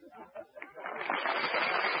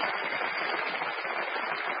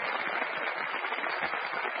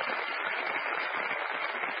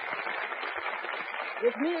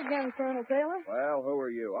 It's me again, Colonel Taylor. Well, who are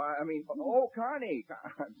you? Connie.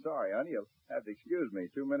 I'm sorry, honey. You'll have to excuse me.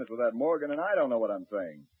 2 minutes with that Morgan, and I don't know what I'm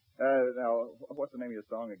saying. Now, what's the name of your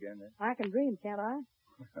song again? I can dream, can't I?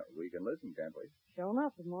 We can listen, can't we? Sure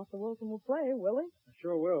enough, if Master Wilson will play, will he?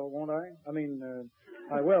 Sure will, won't I?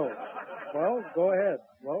 I will. Well, go ahead.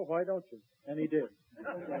 Well, why don't you? And he did.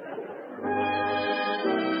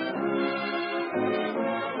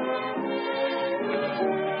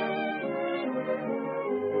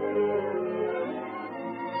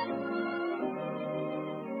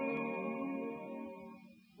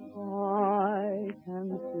 I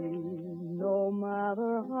can see no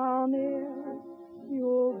matter how near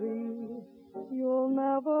you'll be, you'll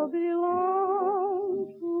never belong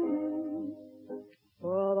to me.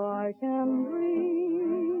 But I can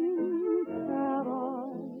dream that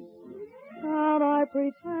I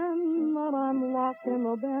pretend that I'm locked in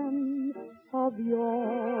the bend of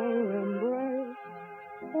your embrace.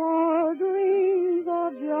 For dreams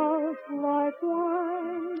are just like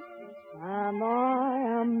wine, and I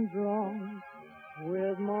am drunk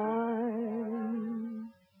with mine.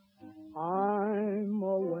 I'm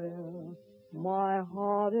aware my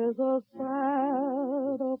heart is a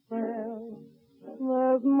sad affair.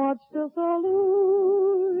 There's much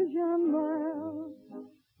disillusion there,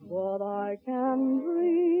 but I can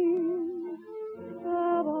dream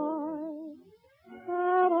that I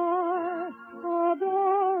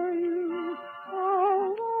adore you,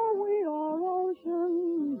 although we are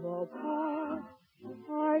oceans apart.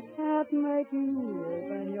 I can't make you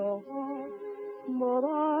open your heart, but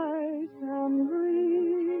I can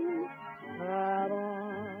dream that I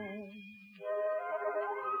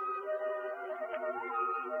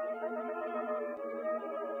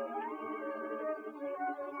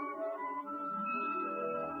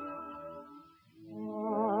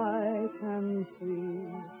can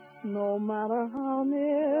see no matter how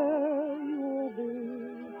near you'll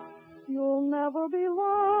be, you'll never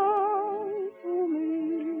belong to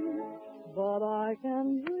me, but I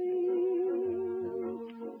can dream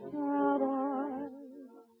that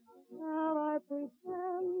I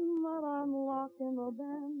pretend that I'm locked in the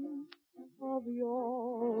bend of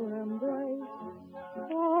your embrace.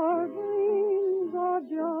 For dreams are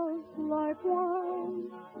just like wine,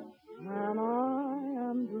 and I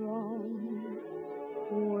am drunk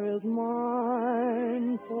with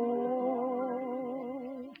mine. For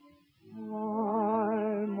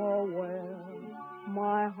I'm aware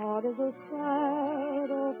my heart is a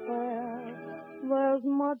sad affair. There's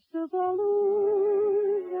much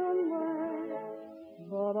disillusion there,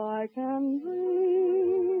 but I can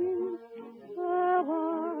dream that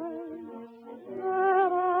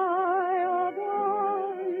I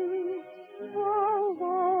adore you,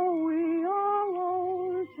 although we are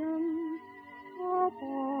oceans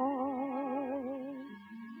apart.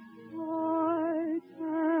 I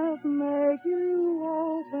can't make you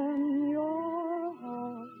open your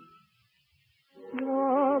heart,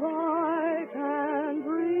 but I can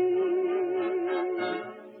dream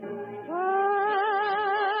that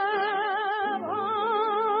I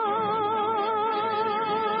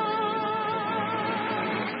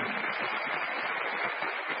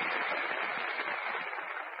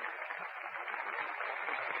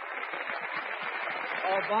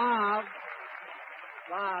Bob,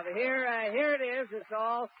 here it is. It's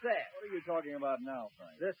all set. What are you talking about now,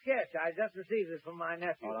 Frank? The sketch. I just received it from my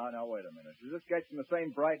nephew. Oh, now, wait a minute. Is this sketch from the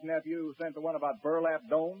same bright nephew who sent the one about burlap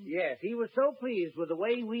domes? Yes, he was so pleased with the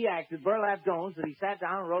way we acted burlap domes that he sat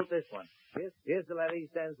down and wrote this one. Here's the letter he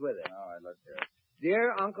sends with it. All right, look here.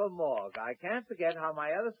 Dear Uncle Morg, I can't forget how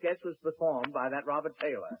my other sketch was performed by that Robert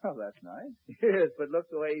Taylor. Oh, that's nice. Yes, but look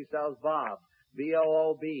the way he spells Bob.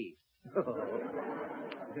 B-O-O-B.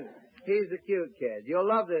 He's a cute kid. You'll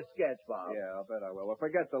love this sketch, Bob. Yeah, I'll bet I will. Well,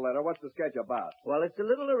 forget the letter. What's the sketch about? Well, it's a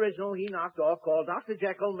little original he knocked off called Dr.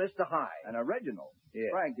 Jekyll, Mr. Hyde. An original? Yes.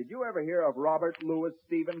 Frank, did you ever hear of Robert Louis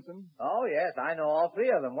Stevenson? Oh, yes, I know all three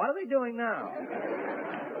of them. What are they doing now?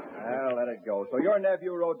 Well, let it go. So your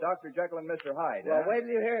nephew wrote Dr. Jekyll and Mr. Hyde, Well, huh? wait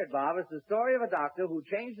till you hear it, Bob. It's the story of a doctor who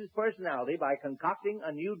changed his personality by concocting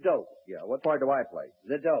a new dope. Yeah, what part do I play?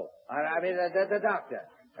 The dope. I mean, the doctor.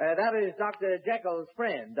 That is Dr. Jekyll's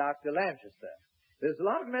friend, Dr. Lanchester. There's a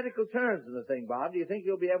lot of medical terms in the thing, Bob. Do you think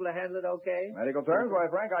you'll be able to handle it okay? Medical terms? Why,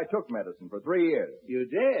 Frank, I took medicine for 3 years. You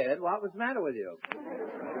did? What was the matter with you?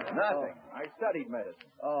 Nothing. I studied medicine.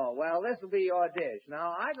 Oh, well, this will be your dish.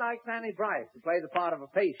 Now, I'd like Fanny Bryce to play the part of a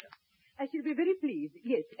patient. I shall be very pleased.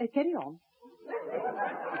 Yes, carry on.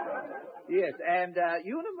 Yes, and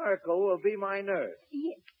Una Merkel will be my nurse.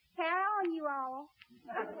 Yes. Carry on, you all.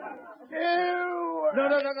 No.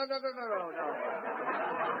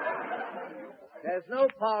 There's no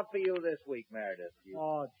part for you this week, Meredith.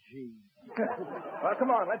 Oh, gee. Well, come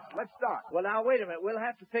on, let's start. Well, now, wait a minute. We'll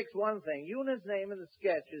have to fix one thing. Una's name in the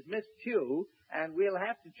sketch is Miss Q, and we'll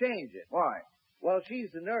have to change it. Why? Well,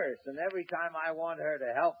 she's a nurse, and every time I want her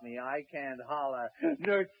to help me, I can't holler,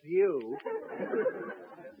 Nurse you.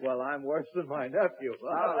 Well, I'm worse than my nephew.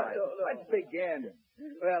 All right, let's begin.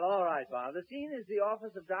 Well, all right, Bob. The scene is the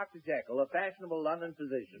office of Dr. Jekyll, a fashionable London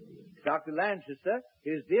physician. Dr. Lanchester,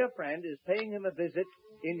 his dear friend, is paying him a visit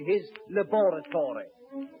in his laboratory.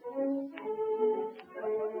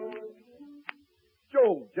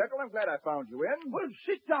 Joe, Jekyll, I'm glad I found you in. Well,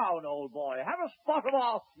 sit down, old boy. Have a spot of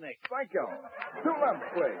arsenic. Thank you. 2 lumps,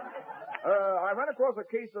 please. I ran across a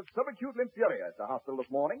case of subacute lymphuria at the hospital this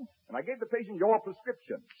morning, and I gave the patient your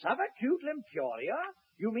prescription. Subacute lymphuria?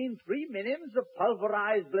 You mean 3 minims of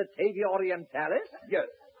pulverized Blatavia orientalis? Yes.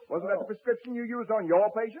 Wasn't that the prescription you used on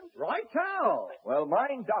your patient? Right-o. Well,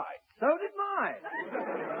 mine died. So did mine.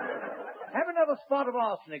 Have another spot of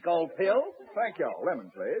arsenic, old pill. Thank you. Lemon,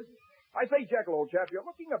 please. I say, Jekyll, old chap, you're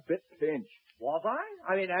looking a bit pinched. Was I?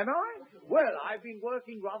 I mean, am I? Well, I've been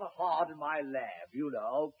working rather hard in my lab, you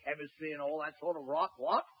know, chemistry and all that sort of rot.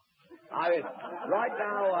 What? I mean, right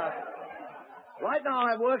now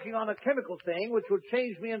I'm working on a chemical thing which would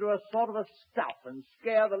change me into a sort of a stuff and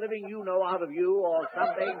scare the living you-know out of you or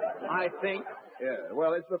something, I think. Yeah,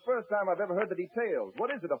 well, it's the first time I've ever heard the details. What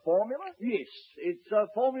is it, a formula? Yes, it's a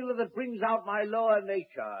formula that brings out my lower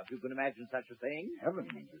nature, if you can imagine such a thing. Heavens,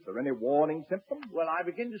 is there any warning symptom? Well, I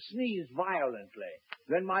begin to sneeze violently.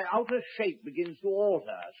 Then my outer shape begins to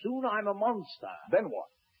alter. Soon I'm a monster. Then what?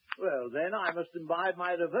 Well, then I must imbibe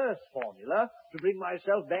my reverse formula to bring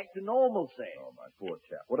myself back to normalcy. Oh, my poor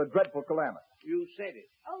chap. What a dreadful calamity. You said it.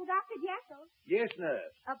 Oh, Dr. Jekyll. Yes,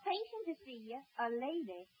 nurse. A patient to see you. A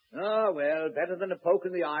lady. Oh, well, better than a poke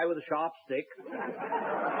in the eye with a sharp stick.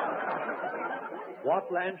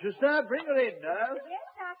 What, Lanchester? Bring her in, nurse. Yes,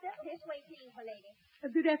 Doctor. This way, please, my lady.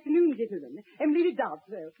 Good afternoon, gentlemen. I'm Lady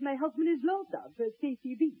Dodsworth. My husband is Lord Dodsworth,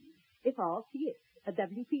 KCB. FRCS, a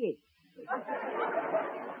WPA.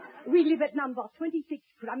 We live at number 26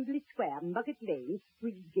 Crumbly Square, Bucket Lane,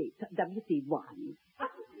 Streetgate, WC1.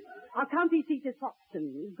 Our county seat is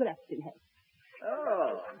Foxton, Grafton House.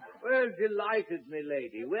 Oh, well, delighted, my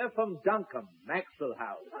lady. We're from Duncombe, Maxwell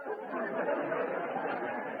House.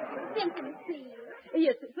 Symptoms, please.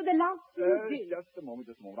 Yes, for the last 2 days. Just a moment.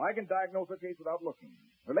 I can diagnose her case without looking.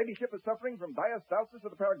 Her ladyship is suffering from diastasis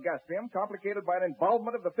of the paragastrium, complicated by an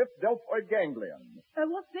involvement of the 5th deltoid ganglion.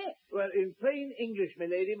 What's that? Well, in plain English, my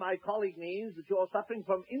lady, my colleague means that you're suffering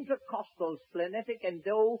from intercostal splenetic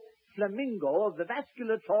endoflamingo of the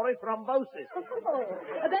vasculatory thrombosis. Oh,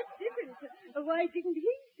 that's different. Why didn't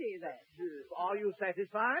he say that? Are you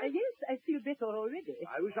satisfied? Yes, I feel better already.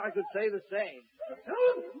 I wish I could say the same.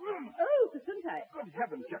 Oh, Gesundheit. Good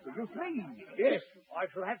heavens, Jekyll, you sneeze. Yes, I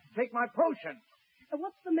shall have to take my potion.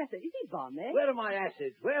 What's the matter? Is he balmy? Where are my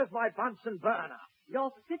acids? Where's my Bunsen burner?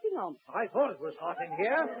 You're sitting on. I thought it was hot in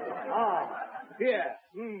here. Ah, here.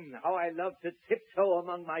 How I love to tiptoe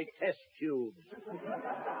among my test tubes.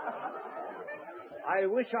 I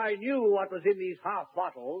wish I knew what was in these half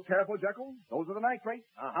bottles. Careful, Jekyll. Those are the nitrates.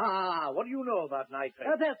 Aha! What do you know about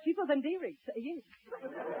nitrates? They're cheaper than D-rates, yes.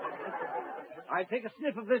 I take a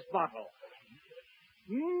sniff of this bottle.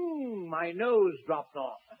 My nose dropped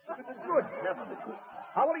off. Good heavens.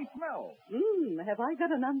 How will he smell? Have I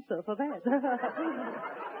got an answer for that?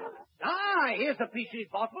 Here's a peachy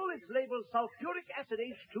bottle. It's labeled sulfuric acid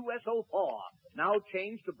H2SO4. Now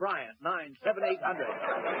changed to Bryant, 97800.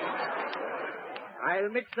 I'll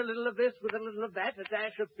mix a little of this with a little of that, a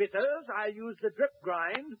dash of bitters. I'll use the drip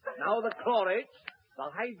grind, now the chlorates, the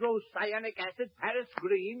hydrocyanic acid, Paris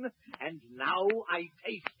green, and now I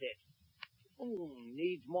taste it.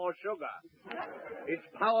 Needs more sugar. It's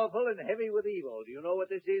powerful and heavy with evil. Do you know what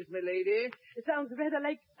this is, milady? It sounds rather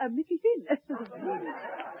like a Mickey Finn.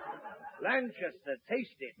 Lanchester,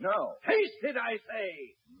 taste it. No. Taste it, I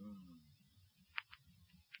say.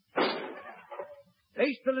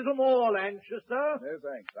 Taste a little more, Lanchester. No,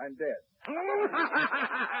 thanks. I'm dead.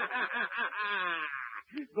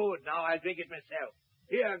 Good. Now I'll drink it myself.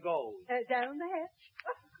 Here goes. Down the hatch.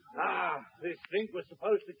 This drink was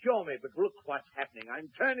supposed to cure me, but look what's happening. I'm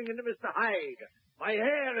turning into Mr. Hyde. My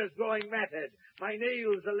hair is growing matted. My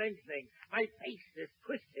nails are lengthening. My face is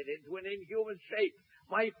twisted into an inhuman shape.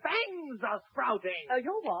 My fangs are sprouting.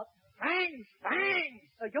 You're what? Fangs!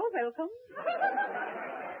 You're welcome.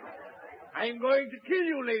 I'm going to kill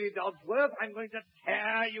you, Lady Dodsworth. I'm going to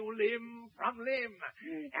tear you limb from limb.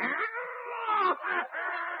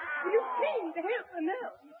 You please help me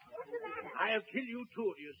now. I'll kill you,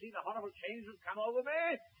 too. Do you see the horrible change that's come over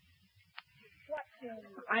me? What change?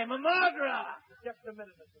 I'm a murderer. Just a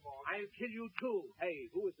minute, Mr. Moore. I'll kill you, too. Hey,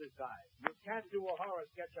 who is this guy? You can't do a horror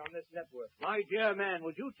sketch on this network. My dear man,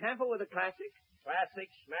 would you tamper with a classic? Classic,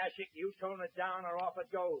 smash it, you tone it down or off it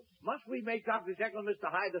goes. Must we make Dr. Jekyll and Mr.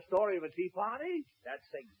 Hyde the story of a tea party? That's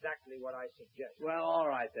exactly what I suggest. Well, all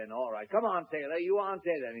right then, all right. Come on, Taylor. You aren't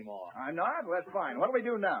dead anymore. I'm not? Well, that's fine. What do we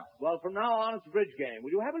do now? Well, from now on, it's a bridge game. Will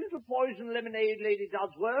you have a little poison lemonade, Lady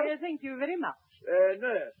Dodsworth? Thank you very much.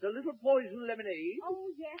 Nurse, a little poison lemonade. Oh,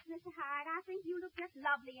 yes, Mr. Hyde. I think you look just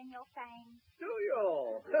lovely in your fangs. Do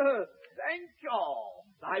you? Thank you.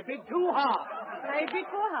 I bid 2 halves. I bid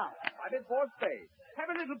 4 halves. I bid 4 spades. Have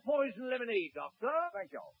a little poison lemonade, Doctor. Thank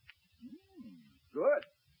you. Good.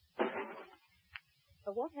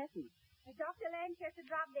 What happened? Dr. Lanchester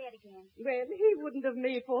dropped dead again. Well, he wouldn't have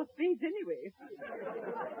made 4 spades anyway.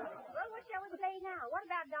 Well, what shall we play now? What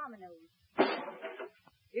about dominoes?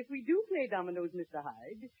 If we do play dominoes, Mr.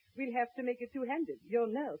 Hyde, we'll have to make it two-handed. Your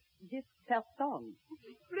nurse just tapped on.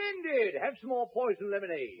 Splendid! Have some more poison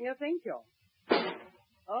lemonade. Yeah, thank you.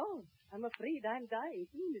 Oh, I'm afraid I'm dying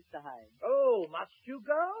too, Mr. Hyde. Oh, must you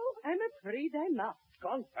go? I'm afraid I must.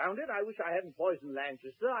 Confound it, I wish I hadn't poisoned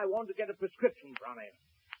Lanchester. I want to get a prescription from him.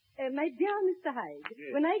 My dear Mr. Hyde,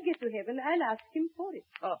 yes. When I get to heaven, I'll ask him for it.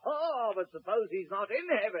 Oh, but suppose he's not in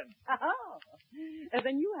heaven.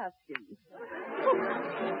 Then you ask him.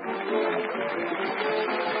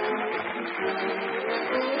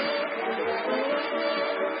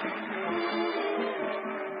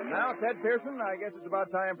 Now, Ted Pearson, I guess it's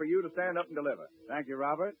about time for you to stand up and deliver. Thank you,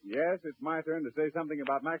 Robert. Yes, it's my turn to say something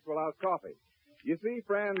about Maxwell House coffee. You see,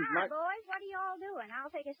 friends... Hi, boys. What are you all doing? I'll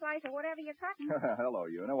take a slice of whatever you're cutting. Hello,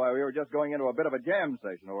 Una. Why, we were just going into a bit of a jam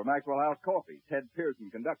session over Maxwell House coffee. Ted Pearson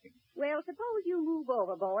conducting. Well, suppose you move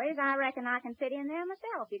over, boys. I reckon I can fit in there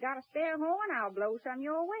myself. You got a spare horn, I'll blow some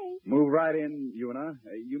your way. Move right in, Una.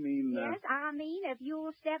 You mean... Yes, I mean, if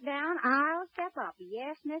you'll step down, I'll step up.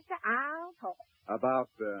 Yes, mister, I'll talk. About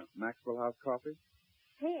Maxwell House coffee?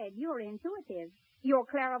 Ted, you're intuitive. You're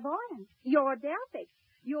clairvoyant. You're Delphic.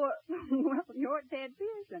 You're Ted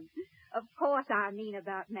Pearson. Of course I mean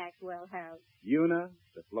about Maxwell House. Una,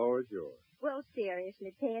 the floor is yours. Well,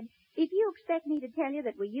 seriously, Ted, if you expect me to tell you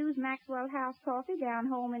that we use Maxwell House coffee down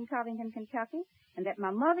home in Covington, Kentucky, and that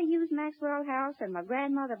my mother used Maxwell House and my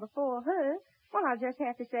grandmother before her, well, I'll just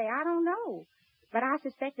have to say I don't know. But I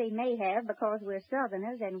suspect they may have because we're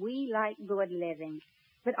Southerners and we like good living.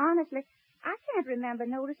 But honestly, I can't remember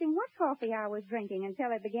noticing what coffee I was drinking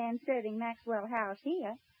until I began serving Maxwell House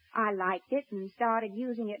here. I liked it and started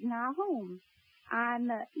using it in our home. I'm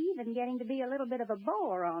even getting to be a little bit of a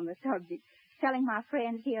bore on the subject, telling my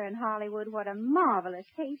friends here in Hollywood what a marvelous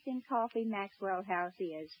tasting coffee Maxwell House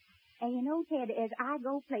is. And you know, Ted, as I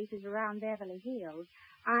go places around Beverly Hills,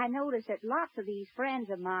 I notice that lots of these friends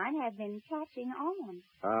of mine have been catching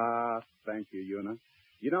on. Thank you, Una.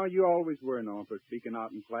 You know, you always were known for speaking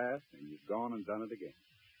out in class, and you've gone and done it again.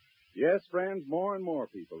 Yes, friends, more and more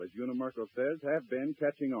people, as Una Merkel says, have been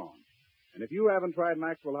catching on. And if you haven't tried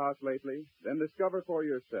Maxwell House lately, then discover for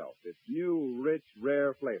yourself its new, rich,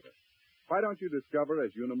 rare flavor. why don't you discover,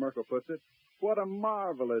 as Una Merkel puts it, what a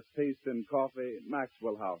marvelous taste in coffee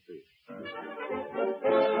Maxwell House is?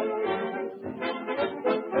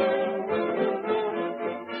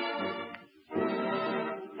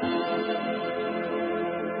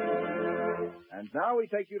 And now we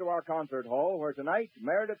take you to our concert hall, where tonight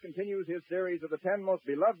Meredith continues his series of the 10 most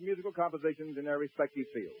beloved musical compositions in their respective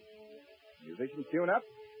fields. Musicians tune up.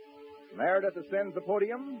 Meredith ascends the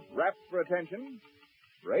podium, raps for attention,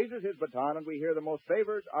 raises his baton, and we hear the most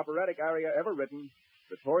favored operatic aria ever written,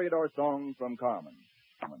 the Toreador song from Carmen.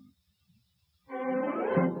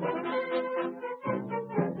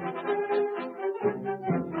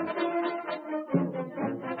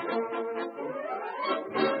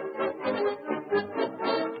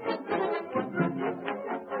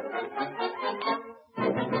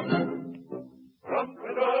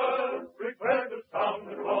 Trumpeters, prepare to sound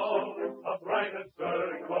the call, a bright and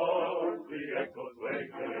stirring call, the echoes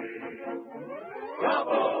wakening.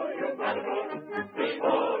 Bravo, you matadors,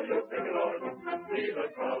 vivo, you picadors, see the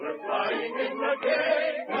colors flying in the gay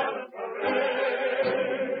gallant parade.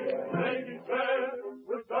 Ladies fair,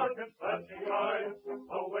 with dark and flashing eyes,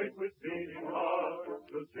 await with beating hearts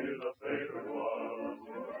to see the favorite one.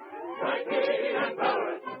 Mighty and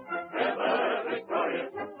valorous, ever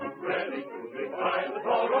victorious, ready to defy the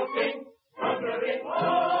Toro King, thundering on.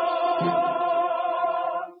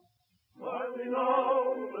 While we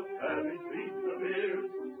know the savage beast appears,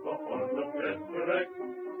 the horns of death direct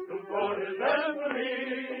to thwart his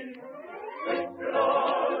enemies. Take the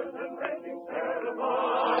doors and breaking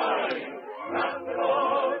terrifying, and the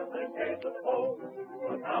doors in case of hope.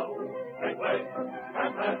 But now, make way,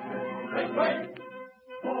 and then, make way.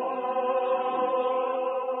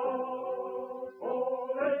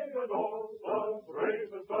 Toreador, the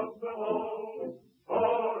bravest of them all.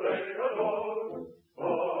 Toreador,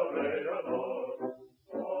 Toreador.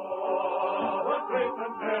 Oh, what grace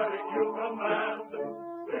and daring you command,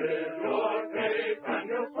 with your cape and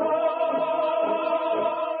your sword.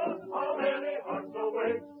 How many hearts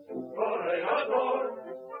awake, Toreador,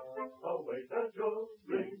 await at your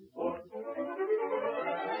ringport.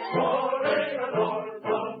 Toreador,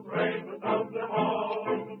 the bravest of them all.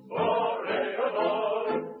 Toreador,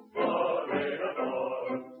 Toreador.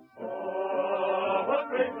 Oh, what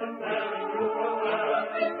grace and daring you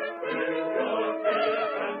command, with your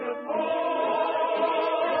cape and your sword.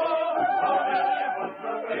 How many hearts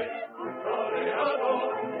awake, Toreador,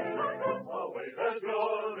 await at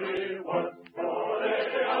your reward.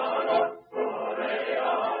 Toreador, Toreador.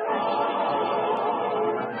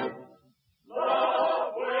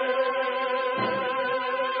 Love way.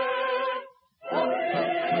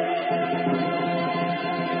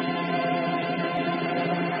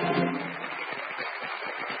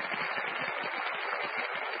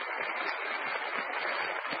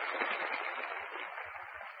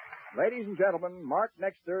 Ladies and gentlemen, mark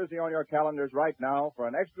next Thursday on your calendars right now for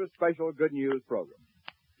an extra special good news program.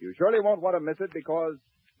 You surely won't want to miss it, because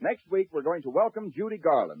next week we're going to welcome Judy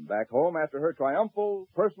Garland back home after her triumphal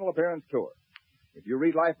personal appearance tour. If you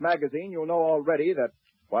read Life magazine, you'll know already that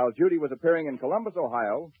while Judy was appearing in Columbus,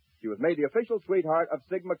 Ohio, she was made the official sweetheart of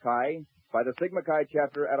Sigma Chi by the Sigma Chi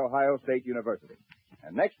chapter at Ohio State University.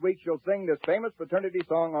 And next week she'll sing this famous fraternity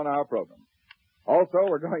song on our program. Also,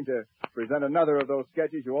 we're going to present another of those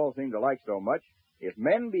sketches you all seem to like so much, If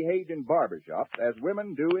Men Behaved in Barbershops as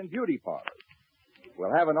Women Do in Beauty Parlors.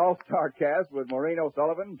 We'll have an all-star cast with Maureen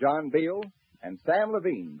O'Sullivan, John Beale, and Sam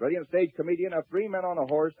Levine, brilliant stage comedian of 3 Men on a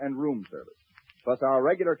Horse and Room Service. Plus our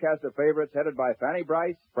regular cast of favorites headed by Fanny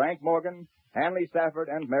Bryce, Frank Morgan, Hanley Stafford,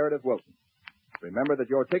 and Meredith Wilson. Remember that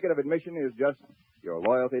your ticket of admission is just your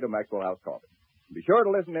loyalty to Maxwell House Coffee. Be sure to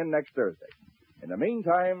listen in next Thursday. In the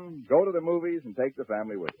meantime, go to the movies and take the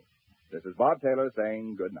family with you. This is Bob Taylor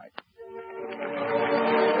saying good night.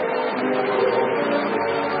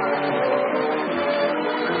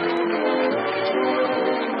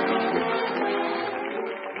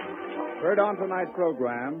 Heard on tonight's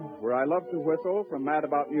program, Where I Love to Whistle from Mad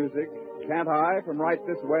About Music, Can't I from Right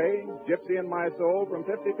This Way, Gypsy in My Soul from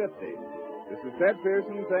 50/50. This is Ted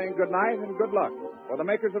Pearson saying good night and good luck for the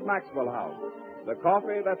makers of Maxwell House, the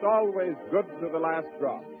coffee that's always good to the last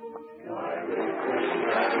drop.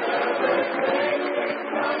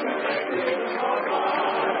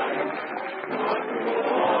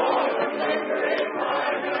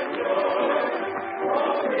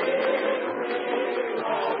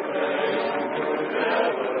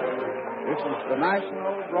 This is the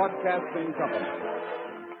National Broadcasting Company.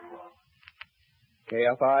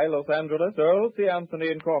 KFI, Los Angeles, Earl C. Anthony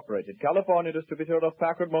Incorporated, California distributor of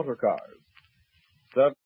Packard Motor Cars.